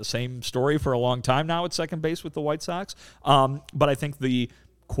been the same story for a long time now at second base with the White Sox. But I think the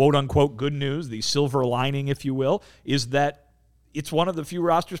quote-unquote good news, the silver lining, if you will, is that it's one of the few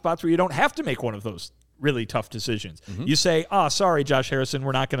roster spots where you don't have to make one of those really tough decisions. Mm-hmm. You say, sorry, Josh Harrison,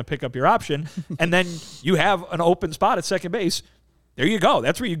 we're not going to pick up your option, and then you have an open spot at second base. There you go.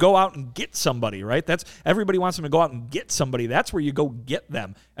 That's where you go out and get somebody, right? Everybody wants them to go out and get somebody. That's where you go get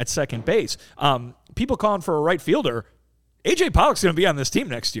them at second base. People calling for a right fielder. A.J. Pollock's going to be on this team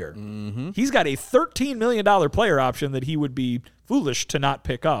next year. Mm-hmm. He's got a $13 million player option that he would be foolish to not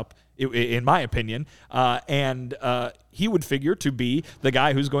pick up, in my opinion. And he would figure to be the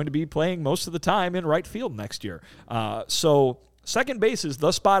guy who's going to be playing most of the time in right field next year. So second base is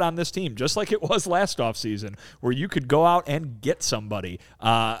the spot on this team, just like it was last offseason, where you could go out and get somebody.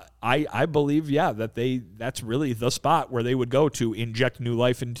 I believe, that's really the spot where they would go to inject new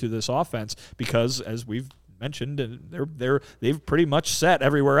life into this offense, because as we've mentioned, they've pretty much set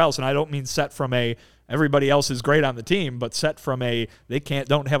everywhere else, and I don't mean set from a everybody else is great on the team, but set from a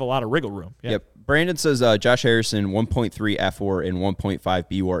don't have a lot of wriggle room. Yeah. Yep. Brandon says Josh Harrison 1.3 FWAR and 1.5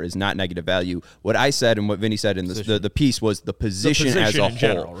 BWAR is not negative value. What I said and what Vinny said in the piece was the position as a whole.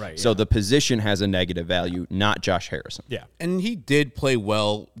 General, right, so the position has a negative value, not Josh Harrison. Yeah, and he did play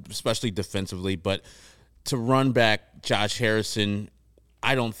well, especially defensively, but to run back Josh Harrison,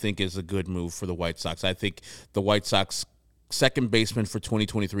 I don't think is a good move for the White Sox. I think the White Sox second baseman for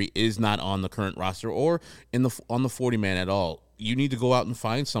 2023 is not on the current roster or on the 40-man at all. You need to go out and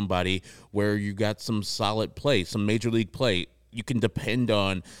find somebody where you got some solid play, some major league play. You can depend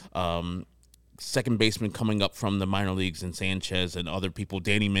on second baseman coming up from the minor leagues and Sanchez and other people,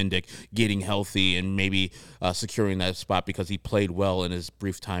 Danny Mendick, getting healthy and maybe securing that spot because he played well in his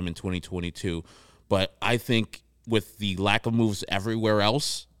brief time in 2022. But I think with the lack of moves everywhere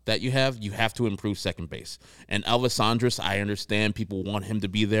else that you have to improve second base. And Elvis Andrus, I understand people want him to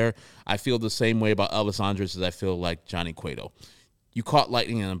be there. I feel the same way about Elvis Andrus as I feel like Johnny Cueto. You caught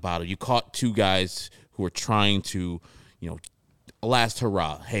lightning in a bottle. You caught two guys who are trying to, last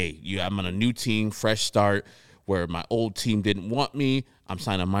hurrah. Hey, I'm on a new team, fresh start. where my old team didn't want me. I'm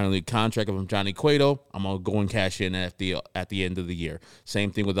signing a minor league contract if I'm Johnny Cueto. I'm going to go and cash in at the end of the year.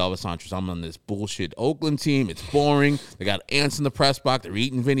 Same thing with Elvis Andrus. I'm on this bullshit Oakland team. It's boring. They got ants in the press box. They're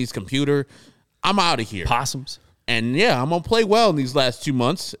eating Vinny's computer. I'm out of here. Possums. And, yeah, I'm going to play well in these last 2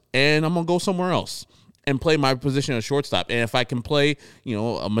 months, and I'm going to go somewhere else and play my position as shortstop. And if I can play,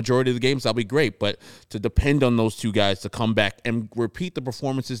 a majority of the games, that'll be great. But to depend on those two guys to come back and repeat the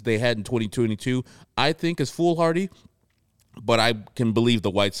performances they had in 2022, I think is foolhardy. But I can believe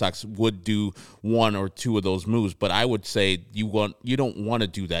the White Sox would do one or two of those moves. But I would say you don't want to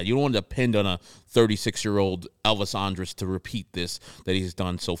do that. You don't want to depend on a 36-year-old Elvis Andrus to repeat this that he's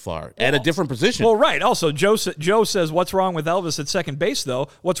done so far at a different position. Well, right. Also, Joe says, what's wrong with Elvis at second base, though?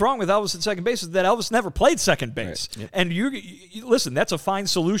 What's wrong with Elvis at second base is that Elvis never played second base. Right. Yep. And you listen, that's a fine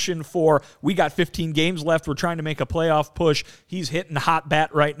solution for we got 15 games left. We're trying to make a playoff push. He's hitting hot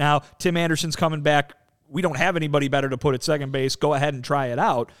bat right now. Tim Anderson's coming back. We don't have anybody better to put at second base. Go ahead and try it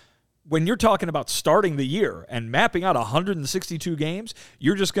out. When you're talking about starting the year and mapping out 162 games,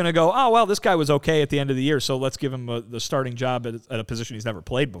 you're just going to go, oh, well, this guy was okay at the end of the year, so let's give him the starting job at a position he's never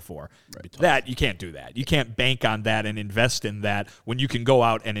played before. Right. That, you can't do that. You can't bank on that and invest in that when you can go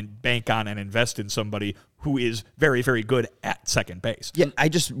out and bank on and invest in somebody who is very, very good at second base. Yeah, I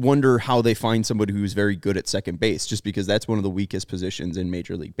just wonder how they find somebody who's very good at second base, just because that's one of the weakest positions in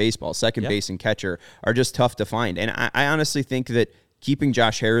Major League Baseball. Second base and catcher are just tough to find. And I honestly think that keeping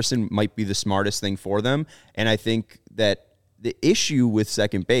Josh Harrison might be the smartest thing for them. And I think that the issue with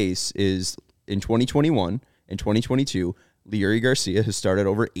second base is in 2021 and 2022, Leury Garcia has started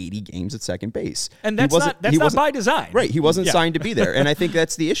over 80 games at second base. And that's not by design. Right. He wasn't signed to be there. And I think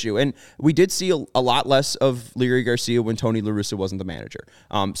that's the issue. And we did see a lot less of Leury Garcia when Tony La Russa wasn't the manager.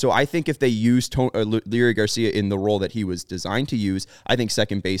 So I think if they use Leury Garcia in the role that he was designed to use, I think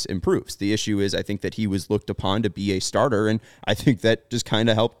second base improves. The issue is I think that he was looked upon to be a starter, and I think that just kind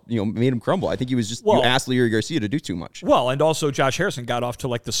of helped, made him crumble. I think he was just, you asked Leury Garcia to do too much. Well, and also Josh Harrison got off to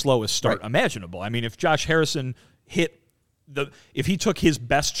like the slowest start imaginable. I mean, if Josh Harrison if he took his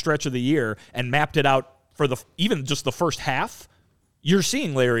best stretch of the year and mapped it out for even just the first half, you're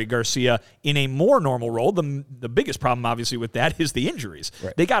seeing Leury Garcia in a more normal role. The biggest problem, obviously, with that is the injuries.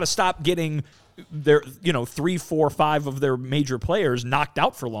 Right. They got to stop getting their 3, 4, 5 of their major players knocked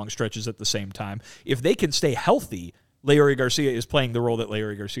out for long stretches at the same time. If they can stay healthy, Leury Garcia is playing the role that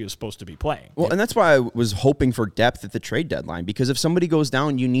Leury Garcia is supposed to be playing. Well, and that's why I was hoping for depth at the trade deadline, because if somebody goes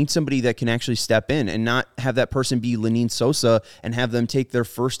down, you need somebody that can actually step in and not have that person be Lenyn Sosa and have them take their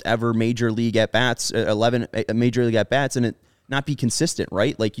first ever major league at-bats, 11 major league at-bats, and it not be consistent,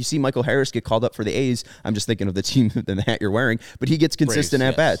 right? Like you see Michael Harris get called up for the A's. I'm just thinking of the team, the hat you're wearing, but he gets consistent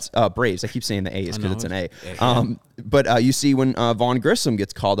at-bats. Braves. I keep saying the A's because it's an A. Yeah. But you see when Vaughn Grissom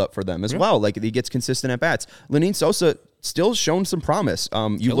gets called up for them as well. Like he gets consistent at-bats. Lenyn Sosa still shown some promise.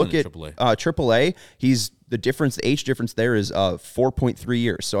 You look at AAA, he's the age difference there is 4.3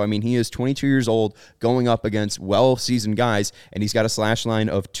 years. So, I mean, he is 22 years old going up against well-seasoned guys, and he's got a slash line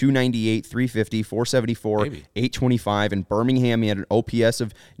of 298, 350, 474, 825. In Birmingham, he had an OPS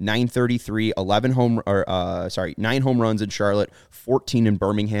of 933, 9 home runs in Charlotte, 14 in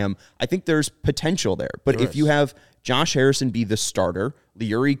Birmingham. I think there's potential there. But if you have Josh Harrison be the starter,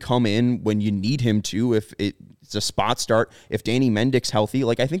 Leury come in when you need him to, if it's a spot start, if Danny Mendick's healthy,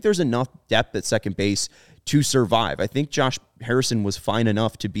 I think there's enough depth at second base to survive. I think Josh Harrison was fine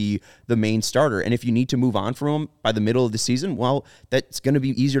enough to be the main starter. And if you need to move on from him by the middle of the season, well, that's going to be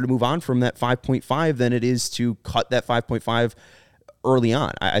easier to move on from that 5.5 than it is to cut that 5.5 early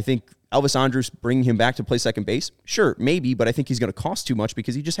on. I think Elvis Andrus, bringing him back to play second base, sure, maybe, but I think he's going to cost too much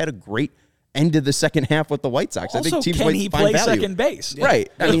because he just had a great end of the second half with the White Sox. Also, I think teams can he play second base? Yeah.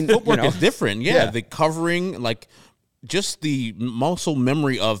 Right. I mean, footwork is different. Yeah. The covering, just the muscle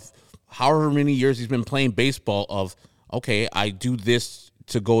memory of however many years he's been playing baseball of, okay, I do this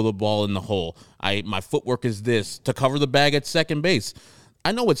to go the ball in the hole. My footwork is this to cover the bag at second base.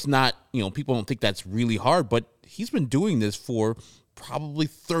 I know it's not, people don't think that's really hard, but he's been doing this for probably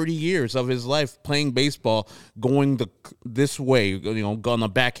 30 years of his life playing baseball, going this way, on the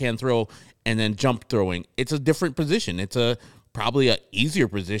backhand throw and then jump throwing. It's a different position. It's probably an easier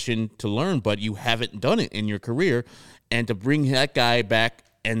position to learn, but you haven't done it in your career. And to bring that guy back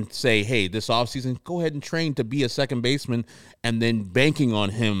and say, hey, this offseason, go ahead and train to be a second baseman, and then banking on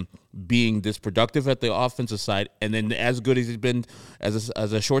him being this productive at the offensive side, and then as good as he's been as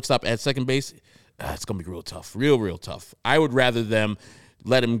a shortstop at second base, it's going to be real tough, real tough. I would rather them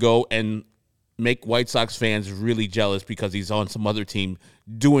let him go and make White Sox fans really jealous because he's on some other team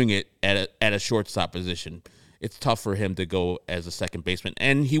doing it at a shortstop position. It's tough for him to go as a second baseman,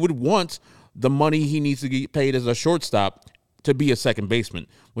 and he would want the money he needs to get paid as a shortstop to be a second baseman,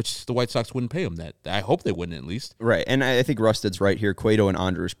 which the White Sox wouldn't pay him that. I hope they wouldn't, at least. Right, and I think Rusted's right here. Cueto and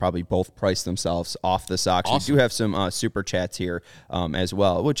Andrus probably both priced themselves off the Sox. Awesome. We do have some super chats here as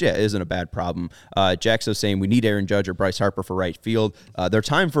well, which, isn't a bad problem. Jaxo saying we need Aaron Judge or Bryce Harper for right field. Their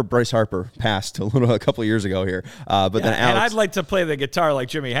time for Bryce Harper passed a couple of years ago here. Then Alex, and I'd like to play the guitar like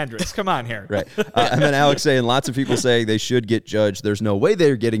Jimi Hendrix. Come on here. Right. And then Alex saying lots of people saying they should get Judge. There's no way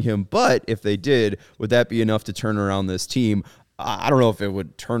they're getting him, but if they did, would that be enough to turn around this team? I don't know if it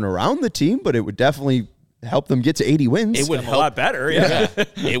would turn around the team, but it would definitely help them get to 80 wins. It would help a lot better. Yeah.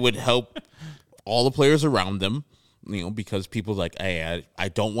 It would help all the players around them, because people's like, hey, I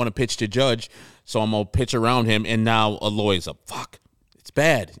don't want to pitch to Judge, so I'm going to pitch around him, and now Eloy's up. Fuck. It's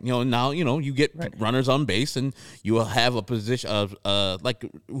bad. Now, you get runners on base, and you will have a position of, like,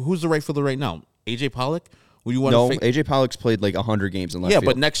 who's the right fielder right now? A.J. Pollock? AJ Pollock's played like 100 games in left field. Yeah,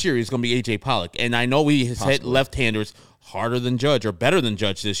 but next year he's going to be AJ Pollock. And I know he has hit left-handers harder than Judge or better than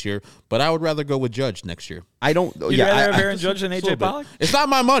Judge this year, but I would rather go with Judge next year. I don't. You'd rather have Aaron Judge than AJ Pollock? It's not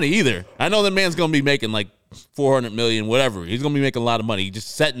my money either. I know the man's going to be making like $400 million, whatever. He's going to be making a lot of money. He's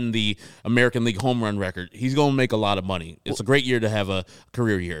just setting the American League home run record. He's going to make a lot of money. It's a great year to have a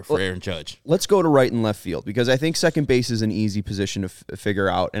career year for Aaron Judge. Let's go to right and left field, because I think second base is an easy position to figure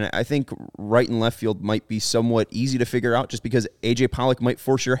out. And I think right and left field might be somewhat easy to figure out just because A.J. Pollock might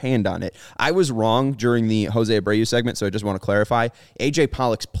force your hand on it. I was wrong during the Jose Abreu segment, so I just want to clarify. A.J.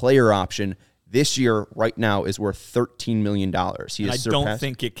 Pollock's player option this year, right now, is worth $13 million. I don't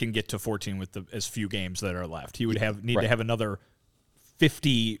think it can get to 14 with as few games that are left. He would need to have another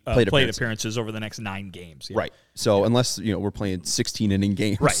 50 plate appearances over the next 9 games. Yeah. Right. So unless we're playing 16-inning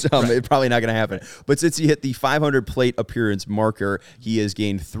games, right. It's probably not going to happen. But since he hit the 500 plate appearance marker, he has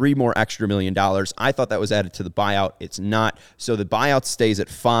gained $3 more extra $1 million. I thought that was added to the buyout. It's not. So the buyout stays at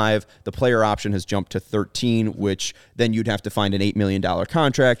 5. The player option has jumped to 13, which then you'd have to find an $8 million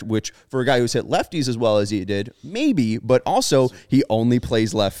contract, which for a guy who's hit lefties as well as he did, maybe. But also he only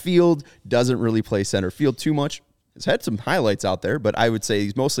plays left field, doesn't really play center field too much. He's had some highlights out there, but I would say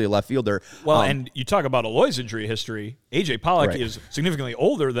he's mostly a left fielder. Well, and you talk about Eloy's injury history. A.J. Pollock is significantly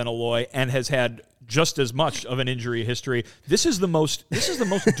older than Eloy and has had just as much of an injury history. This is the most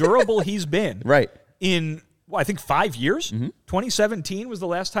durable he's been. Right. In, I think 5 years. Mm-hmm. 2017 was the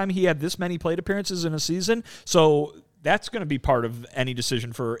last time he had this many plate appearances in a season. So that's going to be part of any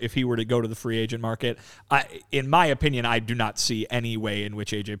decision for if he were to go to the free agent market. In my opinion, I do not see any way in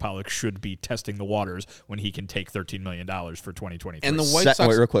which A.J. Pollock should be testing the waters when he can take $13 million for 2023. And the White Sox...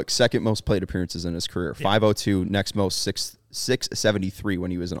 Wait, real quick. Second most plate appearances in his career. 502. Next most 673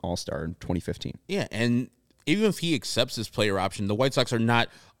 when he was an All-Star in 2015. Yeah, and even if he accepts his player option, the White Sox are not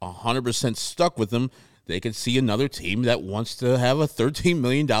 100% stuck with him. They could see another team that wants to have a $13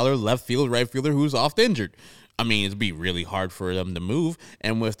 million left field, right fielder who's oft injured. I mean, it'd be really hard for them to move.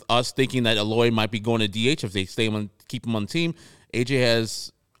 And with us thinking that Eloy might be going to DH if they keep him on the team, AJ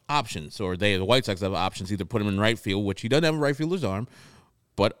has options, or the White Sox have options, either put him in right field, which he doesn't have a right fielder's arm,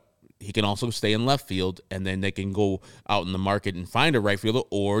 but he can also stay in left field, and then they can go out in the market and find a right fielder,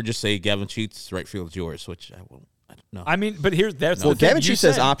 or just say Gavin Sheets, right field is yours, which I don't know. I mean, but Gavin Sheets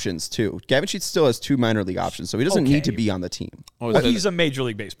has options too. Gavin Sheets still has 2 minor league options, so he doesn't need to be on the team. Well, he's a Major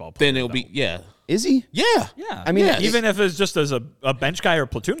League Baseball player. Then it'll be, Is he? Yeah. I mean, even if it's just as a bench guy or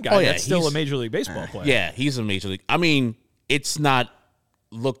platoon guy, that's still a Major League Baseball player. Yeah, he's a Major League. I mean, it's not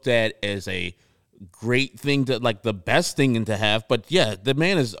looked at as a great thing to, like, the best thing to have, but yeah, the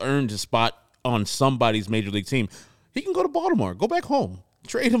man has earned a spot on somebody's Major League team. He can go to Baltimore, go back home,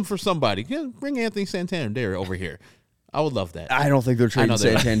 trade him for somebody. Yeah, bring Anthony Santander over here. I would love that. I don't think they're trading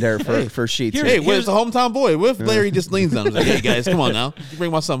Santander for Sheets. Hey, where's the hometown boy? What if Larry just leans on him? Like, hey, guys, come on now.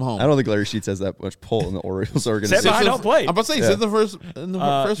 Bring my son home. I don't think Larry Sheets has that much pull in the Orioles organization. I don't play. I'm about to say, he's in the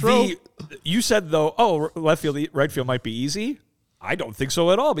first row. You said, though, left field, right field might be easy. I don't think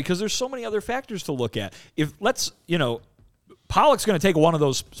so at all, because there's so many other factors to look at. Pollock's going to take one of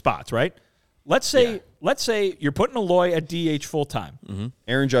those spots, right? Let's say you're putting Eloy at DH full time. Mm-hmm.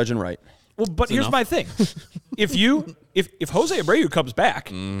 Aaron Judge and right. Well, but here's my thing: if Jose Abreu comes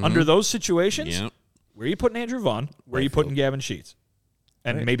back under those situations, where are you putting Andrew Vaughn? Where are you putting Gavin Sheets?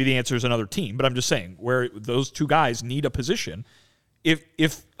 And maybe the answer is another team, but I'm just saying where those two guys need a position.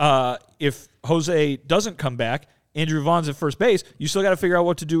 If Jose doesn't come back, Andrew Vaughn's at first base, you still got to figure out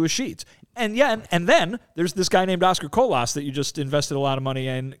what to do with Sheets. And then there's this guy named Oscar Colas that you just invested a lot of money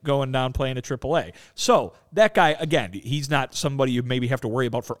in going down playing at AAA. So that guy, again, he's not somebody you maybe have to worry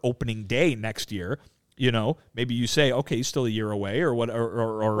about for opening day next year. maybe you say, okay, he's still a year away or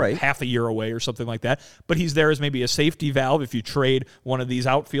Right. half a year away or something like that. But he's there as maybe a safety valve if you trade one of these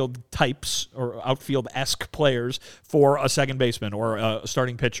outfield types or outfield-esque players for a second baseman or a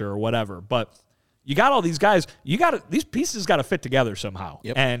starting pitcher or whatever. But you got all these guys. These pieces got to fit together somehow.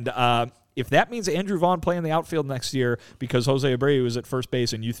 Yep. And if that means Andrew Vaughn playing the outfield next year because Jose Abreu is at first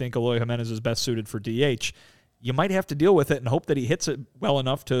base and you think Eloy Jimenez is best suited for DH, you might have to deal with it and hope that he hits it well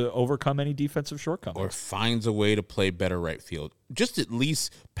enough to overcome any defensive shortcomings. Or finds a way to play better right field. Just at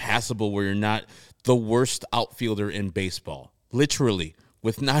least passable where you're not the worst outfielder in baseball. Literally.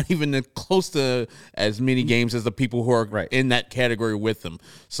 With not even close to as many games as the people who are in that category with them.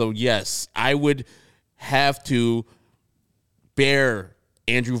 So, yes, I would have to bear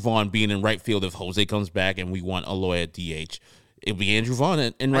Andrew Vaughn being in right field if Jose comes back and we want Eloy at DH. It'll be Andrew Vaughn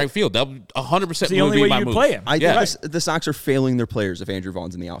in right field. That would 100% the only way you play him. I think the Sox are failing their players if Andrew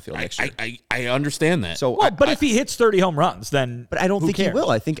Vaughn's in the outfield next year. I understand that. So, but if he hits 30 home runs, then but I don't think cares? he will.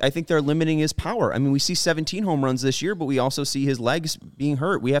 I think they're limiting his power. I mean, we see 17 home runs this year, but we also see his legs being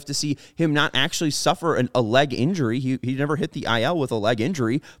hurt. We have to see him not actually suffer a leg injury. He never hit the IL with a leg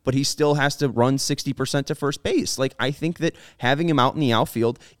injury, but he still has to run 60% to first base. Like, I think that having him out in the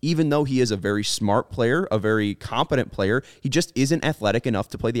outfield, even though he is a very smart player, a very competent player, he just isn't athletic enough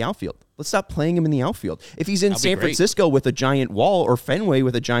to play the outfield. Let's stop playing him in the outfield. If he's in San Francisco with a giant wall or Fenway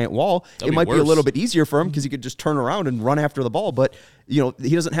with a giant wall, it might be a little bit easier for him because he could just turn around and run after the ball. But he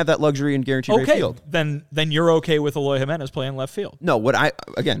doesn't have that luxury in guaranteed right field. Then you're okay with Eloy Jimenez playing left field. No, what I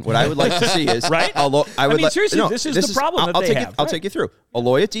would like to see is right. Seriously, this is the problem that they have. I'll take you through.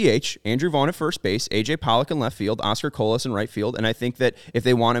 Eloy at DH, Andrew Vaughn at first base, AJ Pollock in left field, Oscar Colas in right field, and I think that if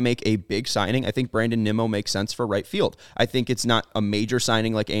they want to make a big signing, I think Brandon Nimmo makes sense for right field. I think it's not a major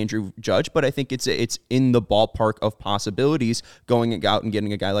signing like Andrew Judge, but I think it's in the ballpark of possibilities going out and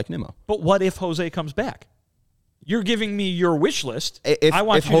getting a guy like Nimmo. But what if Jose comes back? You're giving me your wish list. I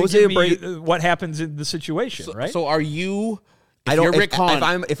want you to give me what happens in the situation, right? So are you? Rick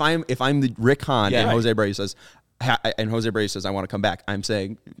Hahn. If I'm the Rick Hahn and Jose Abreu says I want to come back, I'm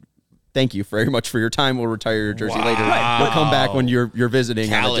saying thank you very much for your time. We'll retire your jersey later. We'll come back when you're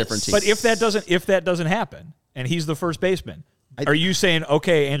visiting on a different team. But if that doesn't happen and he's the first baseman, are you saying,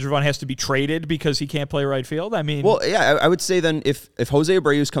 okay, Andrew Vaughn has to be traded because he can't play right field? I mean... Well, yeah, I would say then if Jose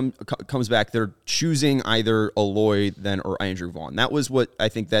Abreu comes back, they're choosing either Eloy then or Andrew Vaughn. That was what I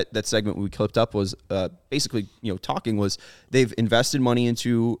think that segment we clipped up was basically talking was they've invested money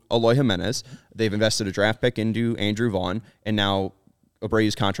into Eloy Jimenez, they've invested a draft pick into Andrew Vaughn, and now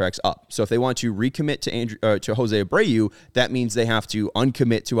Abreu's contract's up. So if they want to recommit to Jose Abreu, that means they have to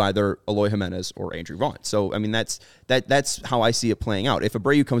uncommit to either Eloy Jimenez or Andrew Vaughn. So I mean that's how I see it playing out. If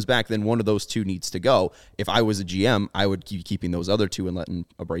Abreu comes back, then one of those two needs to go. If I was a GM, I would keep keeping those other two and letting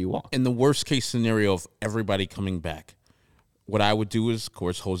Abreu walk. In the worst case scenario of everybody coming back, what I would do is, of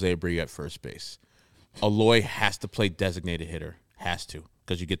course, Jose Abreu at first base. Eloy has to play designated hitter, has to,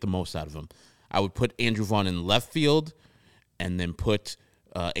 because you get the most out of him. I would put Andrew Vaughn in left field, and then put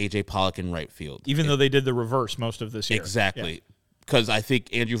AJ Pollock in right field. Even though they did the reverse most of this year. Exactly. Because I think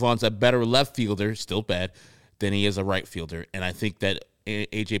Andrew Vaughn's a better left fielder, still bad, than he is a right fielder. And I think that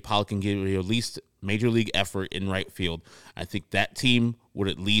AJ Pollock can give you at least major league effort in right field. I think that team would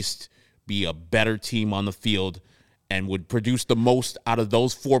at least be a better team on the field and would produce the most out of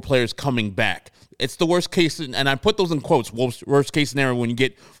those four players coming back. It's the worst case, and I put those in quotes, worst case scenario when you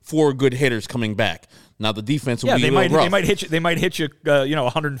get four good hitters coming back. Now the defense will be a little rough. They might hit you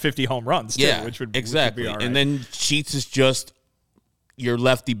 150 home runs too, which would exactly. Which would be all right. And then Sheets is just your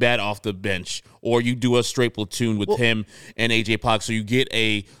lefty bat off the bench, or you do a straight platoon with him and AJ Pollock, so you get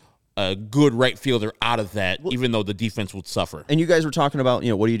a good right fielder out of that, even though the defense would suffer. And you guys were talking about,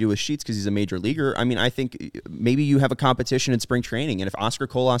 what do you do with Sheets because he's a major leaguer? I mean, I think maybe you have a competition in spring training, and if Oscar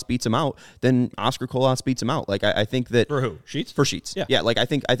Colas beats him out, then Oscar Colas beats him out. Like, I think that... For who? Sheets? For Sheets. Yeah. Like, I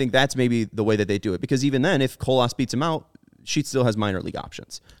think that's maybe the way that they do it, because even then, if Colas beats him out, Sheets still has minor league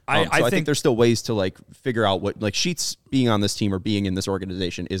options. I think there's still ways to, figure out what... Sheets being on this team or being in this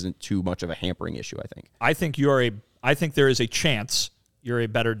organization isn't too much of a hampering issue, I think. I think there is a chance... You're a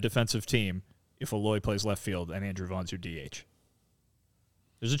better defensive team if Eloy plays left field and Andrew Vaughn's your DH.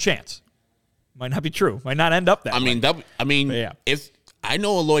 There's a chance. Might not be true. Might not end up that way. If I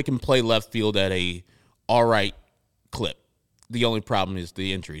know Eloy can play left field at a all right clip. The only problem is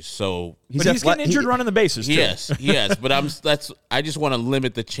the injuries. So, he's getting injured running the bases too. Yes, but I just want to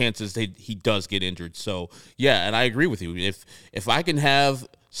limit the chances that he does get injured. So, yeah, and I agree with you. If I can have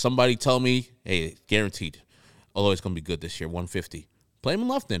somebody tell me, hey, guaranteed, Eloy's going to be good this year, 150. Play him in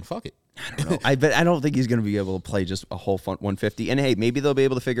left then. Fuck it. I don't know. I don't think he's going to be able to play just a whole 150. And hey, maybe they'll be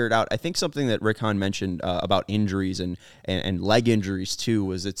able to figure it out. I think something that Rick Hahn mentioned about injuries and leg injuries too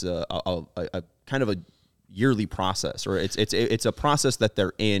was it's a kind of a yearly process, or it's a process that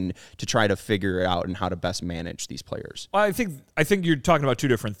they're in to try to figure it out and how to best manage these players. Well, I think you're talking about two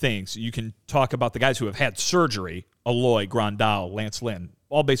different things. You can talk about the guys who have had surgery, Aloy, Grandal, Lance Lynn,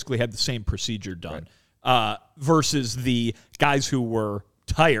 all basically had the same procedure done, versus the guys who were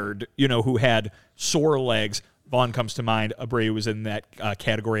tired, who had sore legs. Vaughn comes to mind. Abreu was in that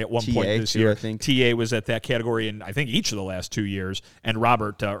category at one point this year. I think TA was at that category in, I think, each of the last 2 years, and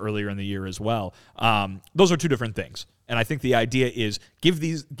Robert earlier in the year as well. Those are two different things. And I think the idea is give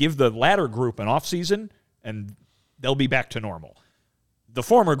the latter group an offseason, and they'll be back to normal. The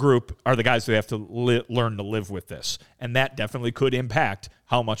former group are the guys who have to learn to live with this, and that definitely could impact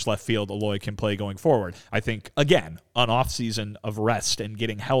how much left field Aloy can play going forward. I think, again, an offseason of rest and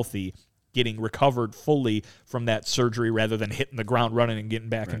getting healthy, getting recovered fully from that surgery rather than hitting the ground running and getting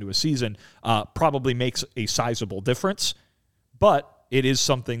back into a season probably makes a sizable difference. But it is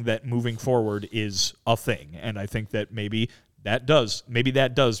something that moving forward is a thing, and I think that maybe that does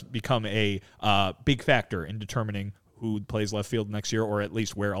become a big factor in determining who plays left field next year, or at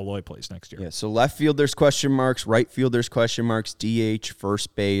least where Aloy plays next year. Yeah, so left field, there's question marks. Right field, there's question marks. DH,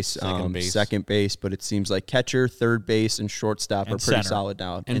 first base, second base. But it seems like catcher, third base, and shortstop are pretty solid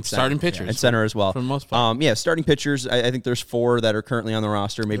now. And starting pitchers. And center as well. For the most part. Starting pitchers, I think there's 4 that are currently on the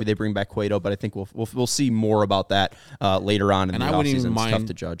roster. Maybe they bring back Cueto, but I think we'll see more about that later on in the offseason. And I wouldn't even mind tough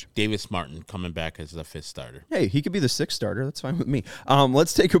to judge. Davis Martin coming back as the 5th starter. Hey, he could be the 6th starter. That's fine with me.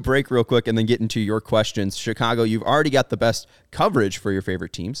 Let's take a break real quick and then get into your questions. Chicago, you've already got the best coverage for your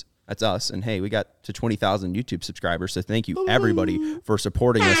favorite teams. That's us. And hey, we got to 20,000 YouTube subscribers, so thank you everybody for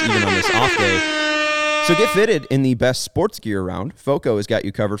supporting us even on this off day. So get fitted in the best sports gear around. Foco has got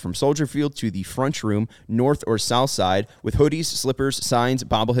you covered from Soldier Field to the French Room, north or south side, with hoodies, slippers, signs,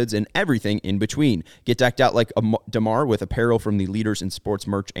 bobbleheads, and everything in between. Get decked out like a DeMar with apparel from the leaders in sports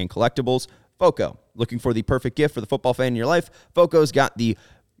merch and collectibles. Foco, looking for the perfect gift for the football fan in your life? Foco's got you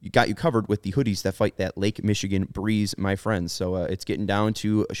covered with the hoodies that fight that Lake Michigan breeze, my friends. So it's getting down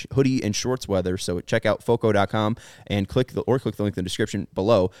to hoodie and shorts weather. So check out foco.com and click the link in the description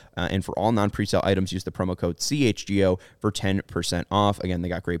below. And for all non-presale items, use the promo code CHGO for 10% off. Again, they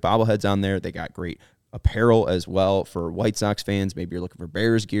got great bobbleheads on there. They got great apparel as well for White Sox fans. Maybe you're looking for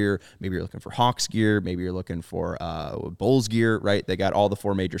Bears gear. Maybe you're looking for Hawks gear. Maybe you're looking for Bulls gear, right? They got all the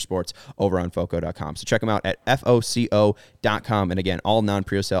 4 major sports over on Foco.com. So check them out at FOCO.com. And again, all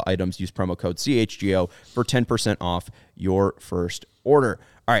non-pre-sale items use promo code CHGO for 10% off your first order.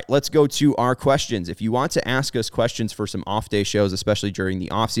 All right, let's go to our questions. If you want to ask us questions for some off-day shows, especially during the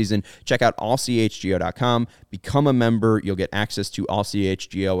off-season, check out allchgo.com. Become a member. You'll get access to All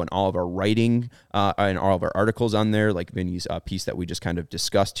CHGO and all of our writing and all of our articles on there, like Vinny's piece that we just kind of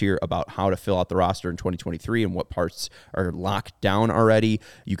discussed here about how to fill out the roster in 2023 and what parts are locked down already.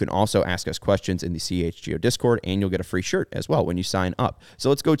 You can also ask us questions in the CHGO Discord, and you'll get a free shirt as well when you sign up. So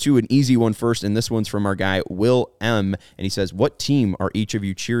let's go to an easy one first, and this one's from our guy, Will M., and he says, what team are each of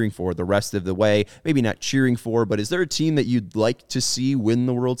you cheering for the rest of the way? Maybe not cheering for, but is there a team that you'd like to see win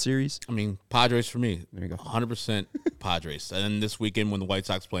the World Series? I mean, Padres for me. There you go. 100% Padres. And then this weekend when the White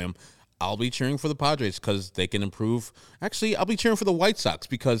Sox play them, I'll be cheering for the Padres because they can improve. Actually, I'll be cheering for the White Sox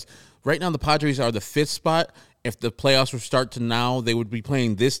because right now the Padres are the 5th spot. If the playoffs would start to now, they would be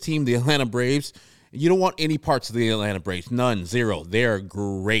playing this team, the Atlanta Braves. You don't want any parts of the Atlanta Braves. None. Zero. They're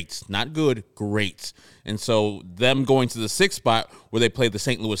great. Not good. Great. And so them going to the 6th spot where they play the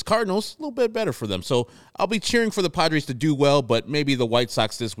St. Louis Cardinals, a little bit better for them. So I'll be cheering for the Padres to do well, but maybe the White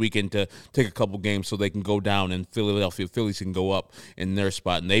Sox this weekend to take a couple games so they can go down and Philadelphia Phillies can go up in their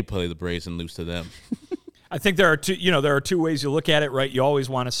spot and they play the Braves and lose to them. I think there are two ways you look at it, right? You always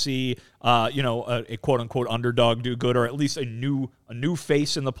want to see, a quote unquote underdog do good, or at least a new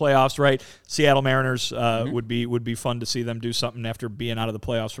face in the playoffs, right? Seattle Mariners would be fun to see them do something after being out of the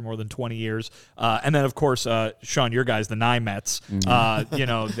playoffs for more than 20 years. And then of course, Sean, your guys, the Mets,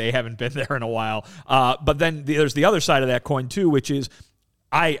 they haven't been there in a while. But then there's the other side of that coin too, which is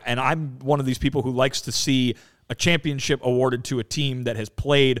I'm one of these people who likes to see a championship awarded to a team that has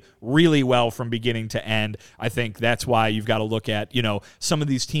played really well from beginning to end. I think that's why you've got to look at, some of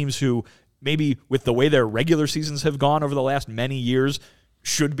these teams who maybe with the way their regular seasons have gone over the last many years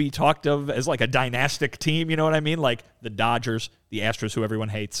should be talked of as like a dynastic team, you know what I mean? Like the Dodgers, the Astros, who everyone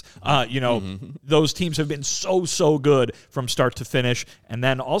hates. Those teams have been so good from start to finish. And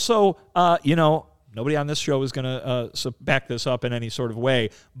then also, nobody on this show is going to back this up in any sort of way,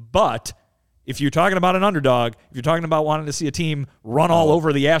 but if you're talking about an underdog, if you're talking about wanting to see a team run all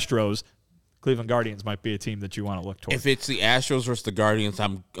over the Astros, Cleveland Guardians might be a team that you want to look toward. If it's the Astros versus the Guardians,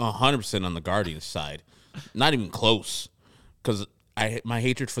 I'm 100% on the Guardians side. Not even close. Because my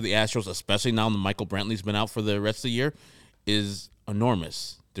hatred for the Astros, especially now that Michael Brantley's been out for the rest of the year, is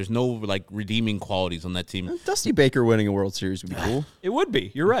enormous. There's no like redeeming qualities on that team. Dusty Baker winning a World Series would be cool. It would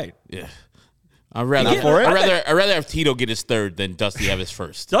be. You're right. Yeah. I'd rather have Tito get his third than Dusty have his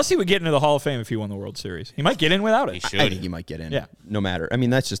first. Dusty would get into the Hall of Fame if he won the World Series. He might get in without it. He should. I think he might get in. Yeah. No matter. I mean,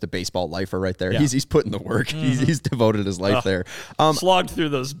 that's just a baseball lifer right there. Yeah. He's putting the work. He's devoted his life there. Slogged through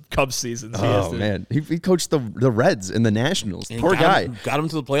those Cubs seasons. Oh, man. He coached the Reds and the Nationals. And Poor guy. Got him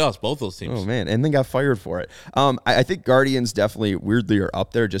to the playoffs, both those teams. Oh, man. And then got fired for it. I think Guardians definitely weirdly are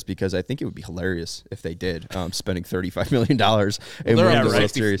up there just because I think it would be hilarious if they did, spending $35 million in winning the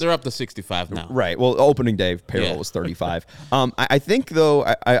World Series. They're up to 65 now. Right. Well, opening day payroll was 35. I think, though,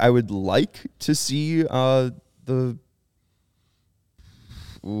 I would like to see probably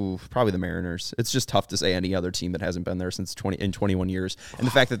the Mariners. It's just tough to say any other team that hasn't been there since 21 years. And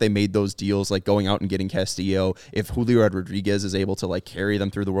the fact that they made those deals, like going out and getting Castillo, if Julio Rodriguez is able to like carry them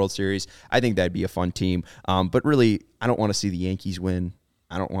through the World Series, I think that'd be a fun team. But really, I don't want to see the Yankees win.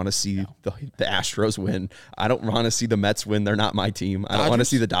 I don't want to see the Astros win. I don't want to see the Mets win. They're not my team. I don't want to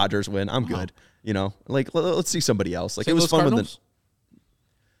see the Dodgers win. I'm good. You know, like let's see somebody else. Like it was fun with the.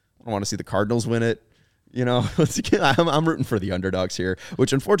 I don't want to see the Cardinals win it. You know, I'm rooting for the underdogs here,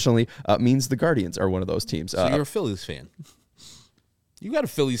 which unfortunately means the Guardians are one of those teams. So you're a Phillies fan. You got a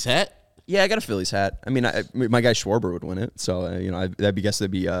Phillies hat. Yeah, I got a Phillies hat. I mean, my guy Schwarber would win it, so that'd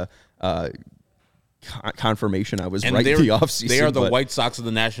be confirmation I was right in the offseason. They are the White Sox of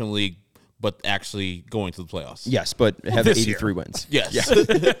the National League, but actually going to the playoffs. Yes, but have 83 wins. Yes.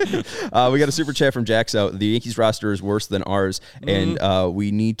 Yeah. We got a super chat from Jax out. The Yankees roster is worse than ours, and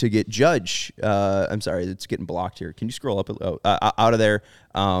we need to get Judge. I'm sorry, it's getting blocked here. Can you scroll up out of there?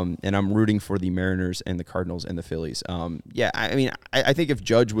 And I'm rooting for the Mariners and the Cardinals and the Phillies. I mean, I think if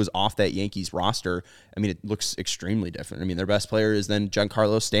Judge was off that Yankees roster, I mean, it looks extremely different. I mean, their best player is then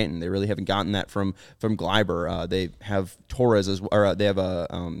Giancarlo Stanton. They really haven't gotten that from Gleiber. They have Torres they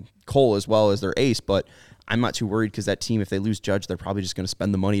have Cole as well as their ace, but I'm not too worried because that team, if they lose Judge, they're probably just going to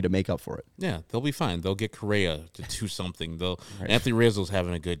spend the money to make up for it. Yeah, they'll be fine. They'll get Correa to do something. Anthony Rizzo's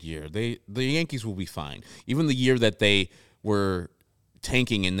having a good year. The Yankees will be fine. Even the year that they were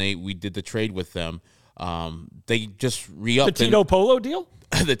tanking and we did the trade with them, they just re-upped. The Tito Polo deal?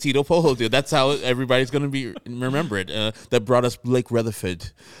 The Tito Polo deal. That's how everybody's going to remember it. That brought us Blake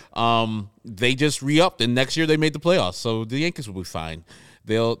Rutherford. They just re-upped, and next year they made the playoffs. So the Yankees will be fine.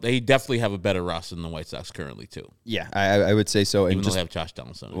 They definitely have a better roster than the White Sox currently too. Yeah, I would say so. Even though they have Josh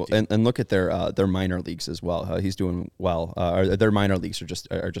Donaldson. Well, and look at their minor leagues as well. He's doing well. Their minor leagues are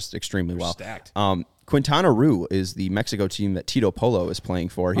just extremely well stacked. Quintana Roo is the Mexico team that Tito Polo is playing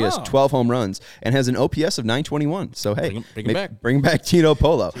for. He has 12 home runs and has an OPS of 921. So, hey, bring back Tito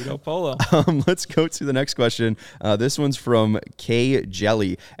Polo. Tito Polo. Let's go to the next question. This one's from K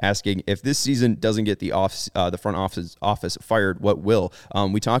Jelly asking, if this season doesn't get the front office fired, what will?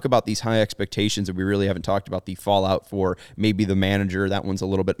 We talk about these high expectations, and we really haven't talked about the fallout for maybe the manager. That one's a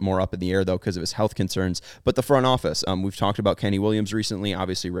little bit more up in the air, though, because of his health concerns. But the front office, we've talked about Kenny Williams recently,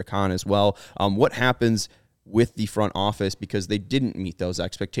 obviously Rick Hahn as well. What happens with the front office because they didn't meet those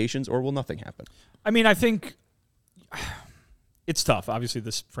expectations, or will nothing happen? I mean, I think it's tough. Obviously,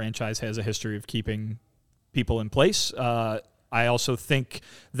 this franchise has a history of keeping people in place. I also think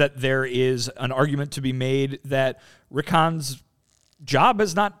that there is an argument to be made that Rick Hahn's job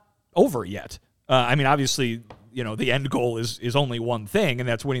is not over yet. I mean, obviously, the end goal is only one thing, and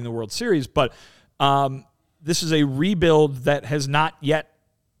that's winning the World Series. But this is a rebuild that has not yet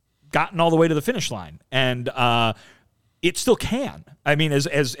gotten all the way to the finish line, and it still can. I mean,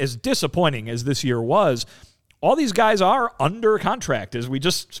 as disappointing as this year was, all these guys are under contract, as we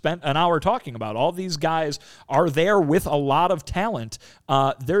just spent an hour talking about. All these guys are there with a lot of talent.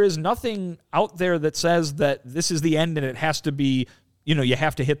 There is nothing out there that says that this is the end and it has to be, you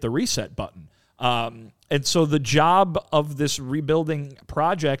have to hit the reset button. And so the job of this rebuilding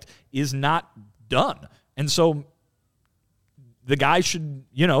project is not done. And so the guy should,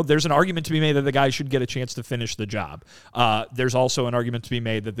 there's an argument to be made that the guy should get a chance to finish the job. There's also an argument to be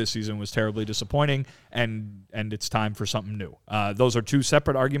made that this season was terribly disappointing and it's time for something new. Those are two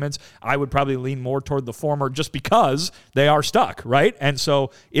separate arguments. I would probably lean more toward the former just because they are stuck, right? And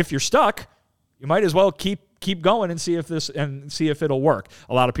so if you're stuck, you might as well keep going and see if it'll work.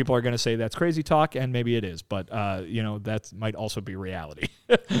 A lot of people are going to say that's crazy talk, and maybe it is, but that might also be reality.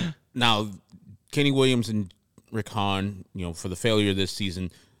 Now, Kenny Williams and Rick Hahn, for the failure this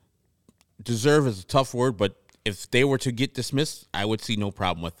season, deserve is a tough word, but if they were to get dismissed, I would see no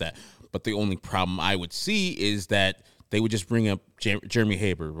problem with that. But the only problem I would see is that they would just bring up Jeremy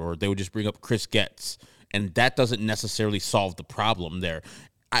Haber, or they would just bring up Chris Getz, and that doesn't necessarily solve the problem there.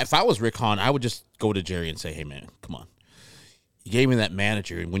 If I was Rick Hahn, I would just go to Jerry and say, hey, man, come on. You gave me that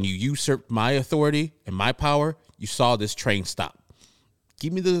manager, and when you usurped my authority and my power, you saw this train stop.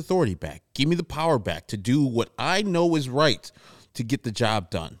 Give me the authority back. Give me the power back to do what I know is right to get the job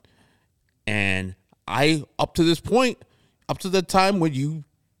done. And I, up to this point, up to the time when you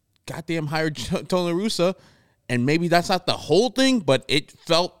goddamn hired Tony La Russa, and maybe that's not the whole thing, but it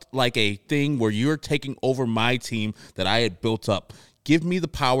felt like a thing where you're taking over my team that I had built up. Give me the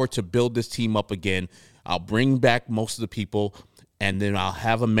power to build this team up again. I'll bring back most of the people, and then I'll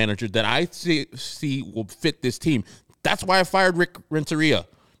have a manager that I see will fit this team. That's why I fired Rick Renteria,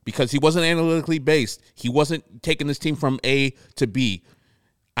 because he wasn't analytically based. He wasn't taking this team from A to B.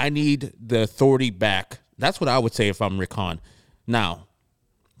 I need the authority back. That's what I would say if I'm Rick Hahn. Now,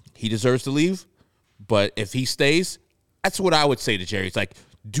 he deserves to leave, but if he stays, that's what I would say to Jerry. It's like,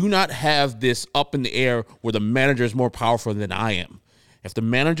 do not have this up in the air where the manager is more powerful than I am. If the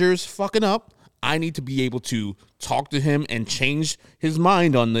manager's fucking up, I need to be able to talk to him and change his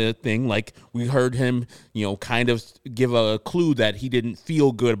mind on the thing. Like we heard him, kind of give a clue that he didn't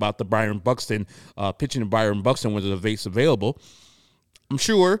feel good about the Byron Buxton, pitching to Byron Buxton when the vase available. I'm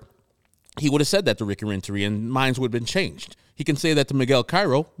sure he would have said that to Ricky Renteria and minds would have been changed. He can say that to Miguel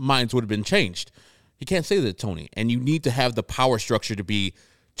Cairo, minds would have been changed. He can't say that to Tony. And you need to have the power structure to be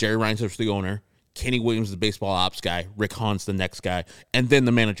Jerry Reinsdorf's the owner, Kenny Williams the baseball ops guy, Rick Hahn's the next guy, and then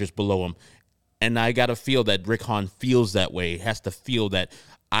the managers below him. And I got to feel that Rick Hahn feels that way. He has to feel that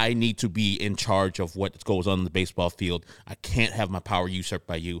I need to be in charge of what goes on in the baseball field. I can't have my power usurped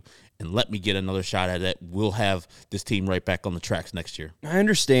by you. And let me get another shot at it. We'll have this team right back on the tracks next year. I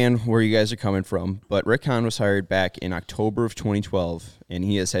understand where you guys are coming from, but Rick Hahn was hired back in October of 2012, and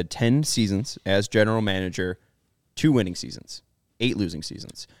he has had 10 seasons as general manager, 2 winning seasons, 8 losing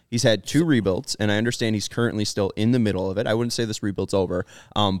seasons. He's had 2 rebuilds, and I understand he's currently still in the middle of it. I wouldn't say this rebuild's over,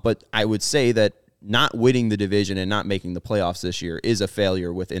 but I would say that not winning the division and not making the playoffs this year is a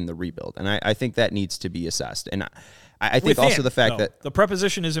failure within the rebuild, and I think that needs to be assessed. And I think within, also the fact that the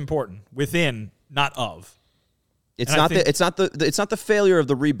preposition is important. Within, not of. It's not the failure of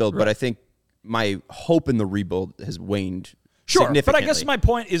the rebuild, right. But I think my hope in the rebuild has waned. Sure, significantly. but I guess my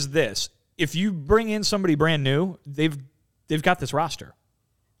point is this: if you bring in somebody brand new, they've got this roster,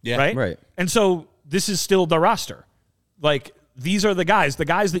 right? And so this is still the roster. Like these are the guys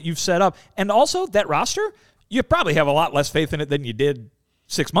that you've set up, and also that roster, you probably have a lot less faith in it than you did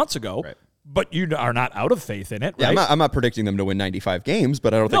 6 months ago. Right. But you are not out of faith in it, right? Yeah, I'm not predicting them to win 95 games,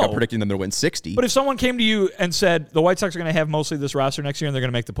 but I don't think I'm predicting them to win 60. But if someone came to you and said, the White Sox are going to have mostly this roster next year and they're going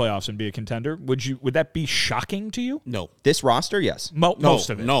to make the playoffs and be a contender, would that be shocking to you? No. This roster, yes.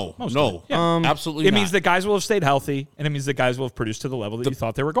 Most of it. No. Yeah. Absolutely It not. means that guys will have stayed healthy, and it means that guys will have produced to the level that you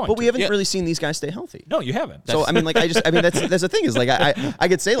thought they were going to. But we haven't really seen these guys stay healthy. No, you haven't. So, that's the thing is, like, I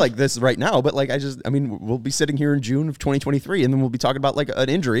could say, like, this right now, but, like, we'll be sitting here in June of 2023, and then we'll be talking about, like, an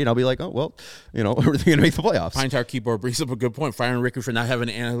injury, and I'll be like, oh, well, are they going to make the playoffs? Pine Tar Keyboard brings up a good point. Firing Ricky for not having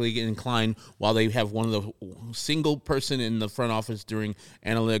an analytic incline while they have one of the single person in the front office doing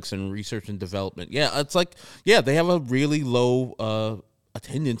analytics and research and development. Yeah, it's like, they have a really low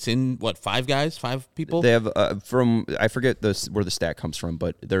attendance in, 5 people? They have, I forget where the stat comes from,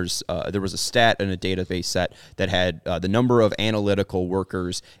 but there was a stat in a database set that had the number of analytical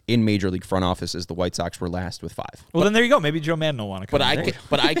workers in Major League front offices. The White Sox were last with 5. Well, then there you go. Maybe Joe Madden will want to come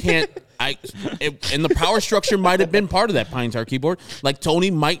and the power structure might have been part of that Pine Tar Keyboard. Like Tony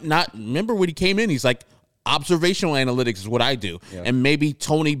might not remember when he came in. He's like, observational analytics is what I do. Yeah. And maybe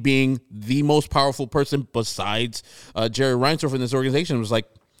Tony being the most powerful person besides Jerry Reinsdorf in this organization was like,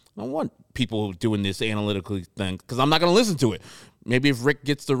 I don't want people doing this analytical thing because I'm not going to listen to it. Maybe if Rick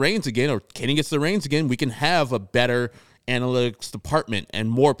gets the reins again or Kenny gets the reins again, we can have a better analytics department and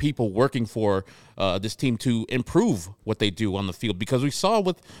more people working for this team to improve what they do on the field. Because we saw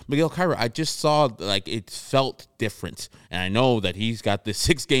with Miguel Cairo, I just saw like it felt different. And I know that he's got this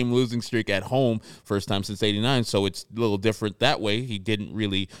 6-game losing streak at home, first time since '89, so it's a little different that way. He didn't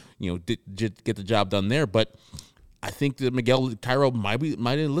really, get the job done there. But I think that Miguel Cairo might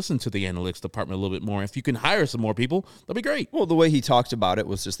listen to the analytics department a little bit more. If you can hire some more people, that'd be great. Well, the way he talked about it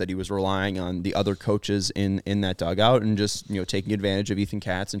was just that he was relying on the other coaches in that dugout and just taking advantage of Ethan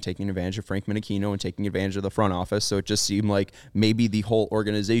Katz and taking advantage of Frank Menachino and taking advantage of the front office. So it just seemed like maybe the whole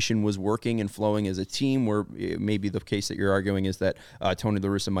organization was working and flowing as a team. Where maybe the case that you're arguing is that Tony La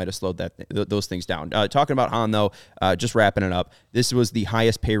Russa might have slowed those things down. Talking about Hahn though, just wrapping it up. This was the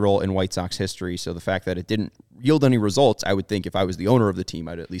highest payroll in White Sox history. So the fact that it didn't yield any results, I would think if I was the owner of the team,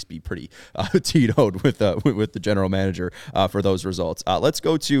 I'd at least be pretty teetoed with the general manager for those results. Let's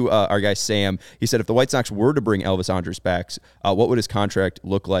go to our guy Sam. He said if the White Sox were to bring Elvis Andrus back, what would his contract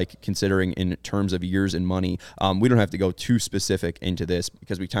look like considering in terms of years and money? We don't have to go too specific into this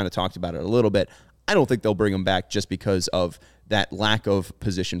because we kind of talked about it a little bit. I don't think they'll bring him back just because of that lack of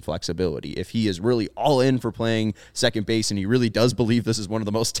position flexibility. If he is really all in for playing second base and he really does believe this is one of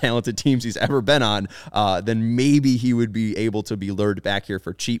the most talented teams he's ever been on, then maybe he would be able to be lured back here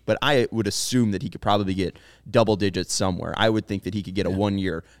for cheap. But I would assume that he could probably get double digits somewhere. I would think that he could get a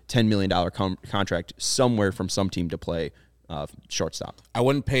 1-year, $10 million contract somewhere from some team to play shortstop. I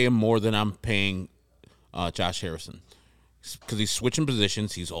wouldn't pay him more than I'm paying Josh Harrison because he's switching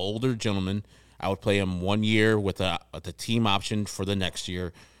positions. He's an older gentleman. I would play him 1 year with the team option for the next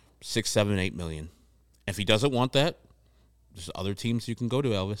year, $6, $7, $8 million. If he doesn't want that, there's other teams you can go to,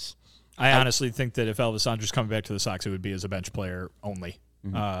 Elvis. I honestly think that if Elvis Andrus coming back to the Sox, it would be as a bench player only.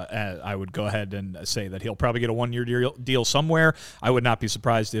 I would go ahead and say that he'll probably get a 1-year deal somewhere. I would not be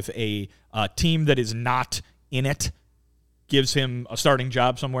surprised if a team that is not in it gives him a starting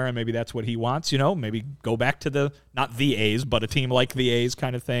job somewhere, and maybe that's what he wants, maybe go back to not the A's, but a team like the A's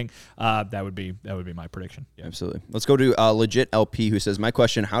kind of thing. That would be my prediction. Yeah. Absolutely. Let's go to Legit LP, who says, my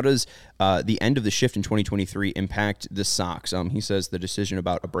question, how does the end of the shift in 2023 impact the Sox? He says the decision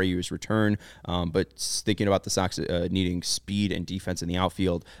about Abreu's return, but thinking about the Sox needing speed and defense in the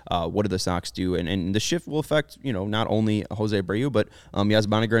outfield, what do the Sox do? And the shift will affect, not only Jose Abreu, but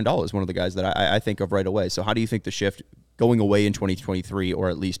Yasmani Grandal is one of the guys that I think of right away. So how do you think the shift going away in 2023, or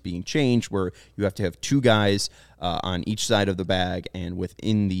at least being changed, where you have to have two guys on each side of the bag and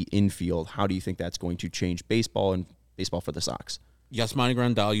within the infield, how do you think that's going to change baseball and baseball for the Sox? Yasmani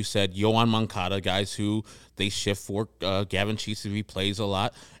Grandal, you said, Yohan Moncada, guys who they shift for. Gavin Cheese, if he plays a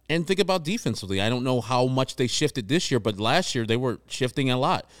lot. And think about defensively. I don't know how much they shifted this year, but last year they were shifting a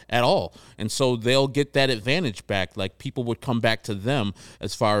lot at all. And so they'll get that advantage back. Like, people would come back to them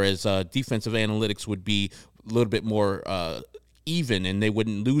as far as defensive analytics would be a little bit more even, and they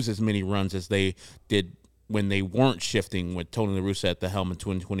wouldn't lose as many runs as they did when they weren't shifting with Tony La Russa at the helm in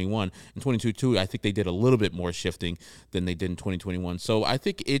 2021. In 2022, I think they did a little bit more shifting than they did in 2021. So I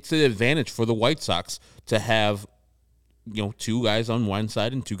think it's an advantage for the White Sox to have, two guys on one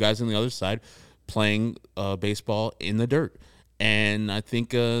side and two guys on the other side playing baseball in the dirt. And I think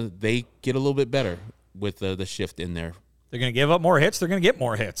they get a little bit better with the shift in there. They're going to give up more hits. They're going to get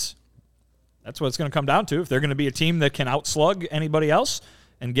more hits. That's what it's going to come down to. If they're going to be a team that can outslug anybody else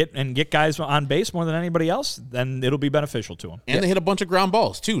and get guys on base more than anybody else, then it'll be beneficial to them. And they hit a bunch of ground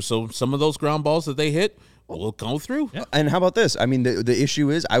balls, too. So some of those ground balls that they hit will go through. Yeah. And how about this? I mean, the issue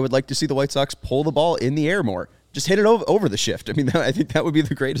is I would like to see the White Sox pull the ball in the air more. Just hit it over the shift. I mean, I think that would be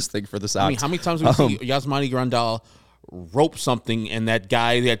the greatest thing for the Sox. I mean, how many times have we see Yasmani Grandal rope something and that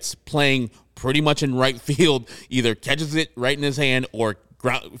guy that's playing pretty much in right field either catches it right in his hand or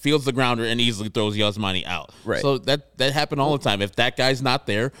fields the grounder and easily throws Yasmani out. Right. So that happened all the time. If that guy's not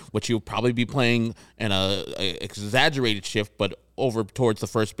there, which you'll probably be playing in a exaggerated shift, but over towards the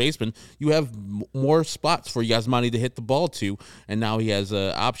first baseman, you have more spots for Yasmani to hit the ball to, and now he has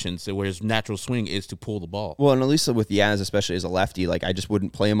options where his natural swing is to pull the ball. Well, and at least with Yaz, especially as a lefty, like I just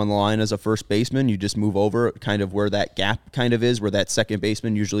wouldn't play him on the line as a first baseman. You just move over kind of where that gap kind of is, where that second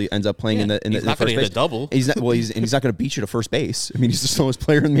baseman usually ends up playing in the he's not going to hit a double. He's not going to beat you to first base. I mean, he's the slowest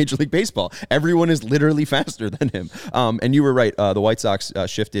player in Major League Baseball. Everyone is literally faster than him. And you were right. The White Sox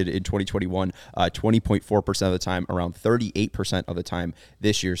shifted in 2021 20.4% of the time, around 38% of the time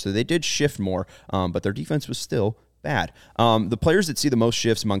this year. So they did shift more, but their defense was still bad. The players that see the most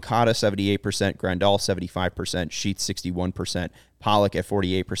shifts: Moncada 78%, Grandal 75%, Sheets 61%, Pollock at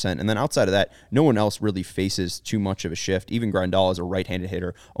 48%. And then outside of that, no one else really faces too much of a shift. Even Grandal is a right-handed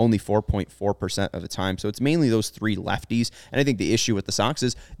hitter, only 4.4% of the time. So it's mainly those three lefties. And I think the issue with the Sox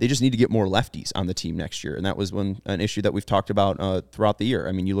is they just need to get more lefties on the team next year. And that was an issue that we've talked about throughout the year.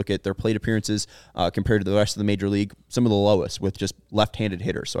 I mean, you look at their plate appearances compared to the rest of the major league, some of the lowest with just left-handed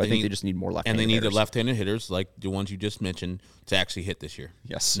hitters. So I think they just need more left-handed hitters. And they need the left-handed hitters like the ones you just mentioned to actually hit this year.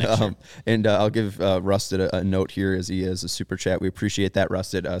 Yes. Next year. And I'll give Rusted a note here as he has a super chat. We appreciate that,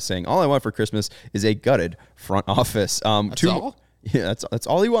 Rusted, saying, all I want for Christmas is a gutted front office. That's all? Yeah, that's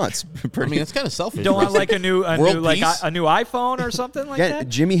all he wants. I mean, it's kind of selfish. Don't want like a new peace? a new iPhone or something like Yeah, that?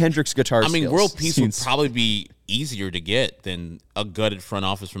 Jimi Hendrix guitar I mean, skills world peace would seems- probably be easier to get than a gutted front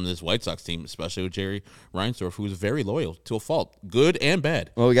office from this White Sox team, especially with Jerry Reinsdorf, who is very loyal to a fault, good and bad.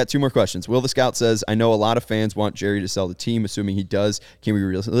 Well, we got two more questions. Will the Scout says, I know a lot of fans want Jerry to sell the team. Assuming he does, can we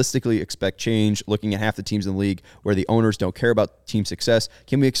realistically expect change? Looking at half the teams in the league where the owners don't care about team success,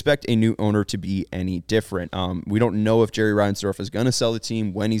 can we expect a new owner to be any different? We don't know if Jerry Reinsdorf is going to sell the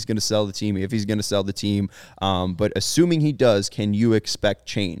team, when he's going to sell the team, if he's going to sell the team. But assuming he does, can you expect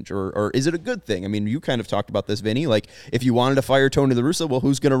change? Or is it a good thing? I mean, you kind of talked about this, Vinny. Like, if you wanted to fire Tony La Russa, well,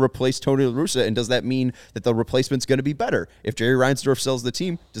 who's going to replace Tony La Russa? And does that mean that the replacement's going to be better? If Jerry Reinsdorf sells the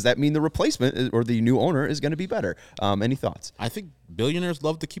team, does that mean the replacement or the new owner is going to be better? Any thoughts? I think billionaires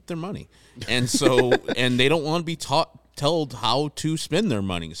love to keep their money. And so, and they don't want to be told how to spend their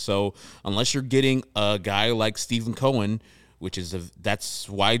money. So unless you're getting a guy like Stephen Cohen, that's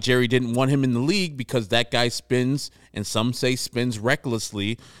why Jerry didn't want him in the league, because that guy spends, and some say spends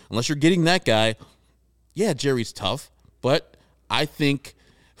recklessly. Unless you're getting that guy, yeah, Jerry's tough, but I think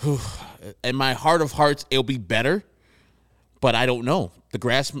in my heart of hearts, it'll be better, but I don't know. The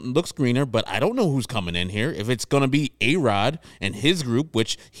grass looks greener, but I don't know who's coming in here. If it's going to be A-Rod and his group,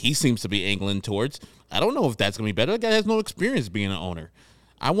 which he seems to be angling towards, I don't know if that's going to be better. The guy has no experience being an owner.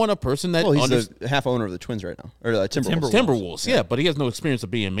 I want a person that he's the half owner of the Twins right now, or the Timberwolves. Timberwolves, yeah, but he has no experience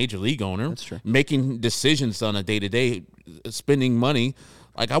of being a major league owner. That's true. Making decisions on a day-to-day, spending money.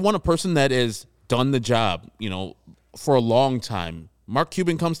 Like, I want a person that has done the job, for a long time. Mark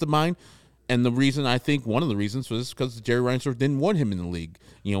Cuban comes to mind, and one of the reasons was because Jerry Reinsdorf didn't want him in the league,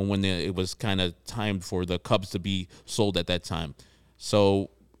 when it was kind of time for the Cubs to be sold at that time.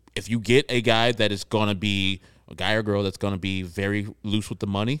 So if you get a guy that is going to be a guy or girl that's going to be very loose with the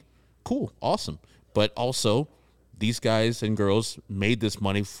money, cool, awesome. But also, these guys and girls made this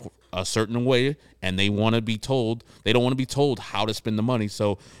money for a certain way, and they want to be told. They don't want to be told how to spend the money.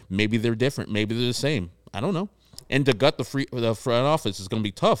 So maybe they're different. Maybe they're the same. I don't know. And to gut the front office is going to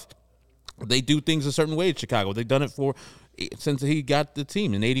be tough. They do things a certain way in Chicago. They've done it since he got the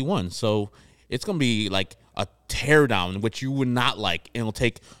team in '81. So it's going to be like a teardown, which you would not like. And it'll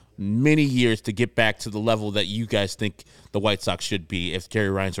take many years to get back to the level that you guys think the White Sox should be if Jerry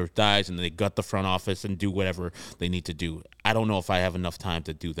Reinsdorf dies and they gut the front office and do whatever they need to do. I don't know if I have enough time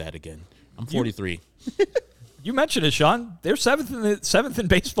to do that again. I'm 43. You mentioned it, Sean. They're seventh in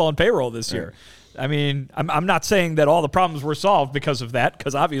baseball in payroll this year. I mean, I'm not saying that all the problems were solved because of that,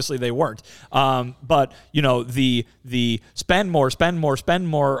 because obviously they weren't. But the spend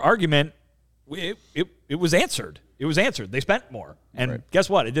more argument, it was answered. It was answered. They spent more. And Guess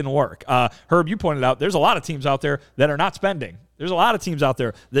what? It didn't work. Herb, you pointed out there's a lot of teams out there that are not spending. There's a lot of teams out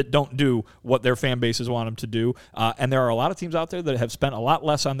there that don't do what their fan bases want them to do. And there are a lot of teams out there that have spent a lot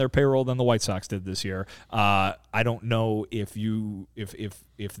less on their payroll than the White Sox did this year. I don't know if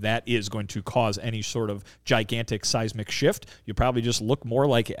that is going to cause any sort of gigantic seismic shift. You probably just look more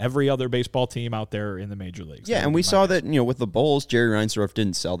like every other baseball team out there in the major leagues. Yeah, and we saw that, with the Bulls, Jerry Reinsdorf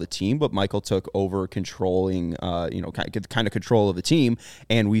didn't sell the team, but Michael took over controlling, kind of control of the team,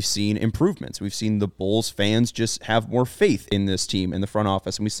 and we've seen improvements. We've seen the Bulls fans just have more faith in this team in the front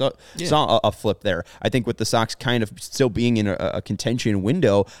office, and we saw a flip there. I think with the Sox kind of still being in a contention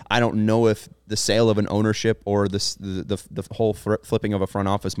window, I don't know if the sale of an ownership or the whole flipping of a front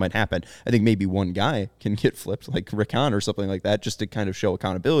office might happen. I think maybe one guy can get flipped, like Rick Hahn or something like that, just to kind of show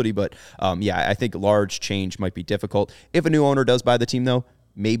accountability. But I think large change might be difficult. If a new owner does buy the team, though,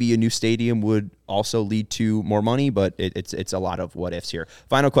 maybe a new stadium would also lead to more money, but it's a lot of what ifs here.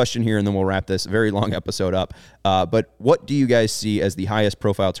 Final question here, and then we'll wrap this very long episode up. But what do you guys see as the highest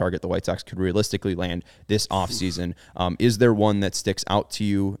profile target the White Sox could realistically land this offseason? Is there one that sticks out to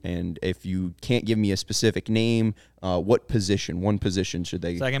you? And if you can't give me a specific name, one position should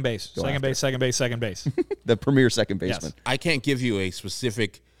they? Second base. The premier second baseman. Yes. I can't give you a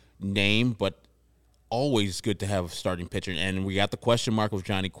specific name, but always good to have a starting pitcher. And we got the question mark with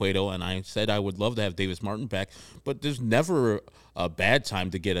Johnny Cueto, and I said I would love to have Davis Martin back, but there's never a bad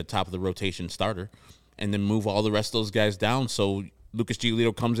time to get a top-of-the-rotation starter and then move all the rest of those guys down so Lucas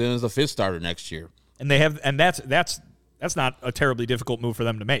Giolito comes in as the fifth starter next year. And that's That's not a terribly difficult move for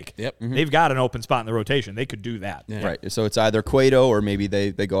them to make. Yep. They've got an open spot in the rotation. They could do that. Yeah. Right. So it's either Cueto or maybe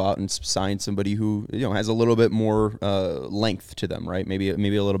they go out and sign somebody who has a little bit more length to them, right? Maybe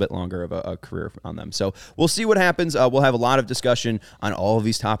a little bit longer of a career on them. So we'll see what happens. We'll have a lot of discussion on all of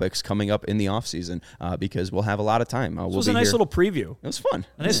these topics coming up in the offseason because we'll have a lot of time. This was a nice little preview. It was fun.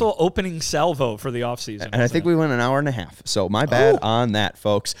 A nice little opening salvo for the offseason. And I think we went an hour and a half. So my bad on that,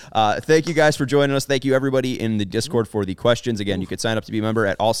 folks. Thank you guys for joining us. Thank you, everybody in the Discord for the questions. Again, you can sign up to be a member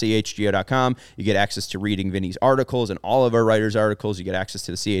at allchgo.com. You get access to reading Vinny's articles and all of our writers' articles. You get access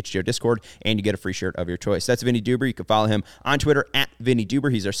to the CHGO Discord, and you get a free shirt of your choice. That's Vinny Duber. You can follow him on Twitter at Vinny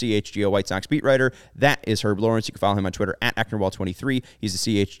Duber. He's our CHGO White Sox beat writer. That is Herb Lawrence. You can follow him on Twitter at Acknerwall23. He's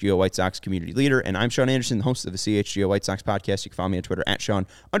the CHGO White Sox community leader. And I'm Sean Anderson, the host of the CHGO White Sox podcast. You can follow me on Twitter at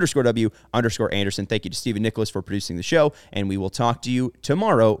Sean_W_Anderson. Thank you to Stephen Nicholas for producing the show. And we will talk to you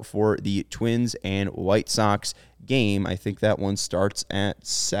tomorrow for the Twins and White Sox game. I think that one starts at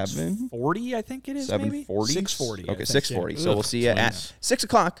 7:40, I think it is. 7:40? 6:40. Okay, 6:40. So we'll see you at 6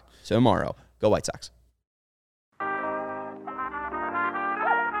 o'clock tomorrow. Go White Sox.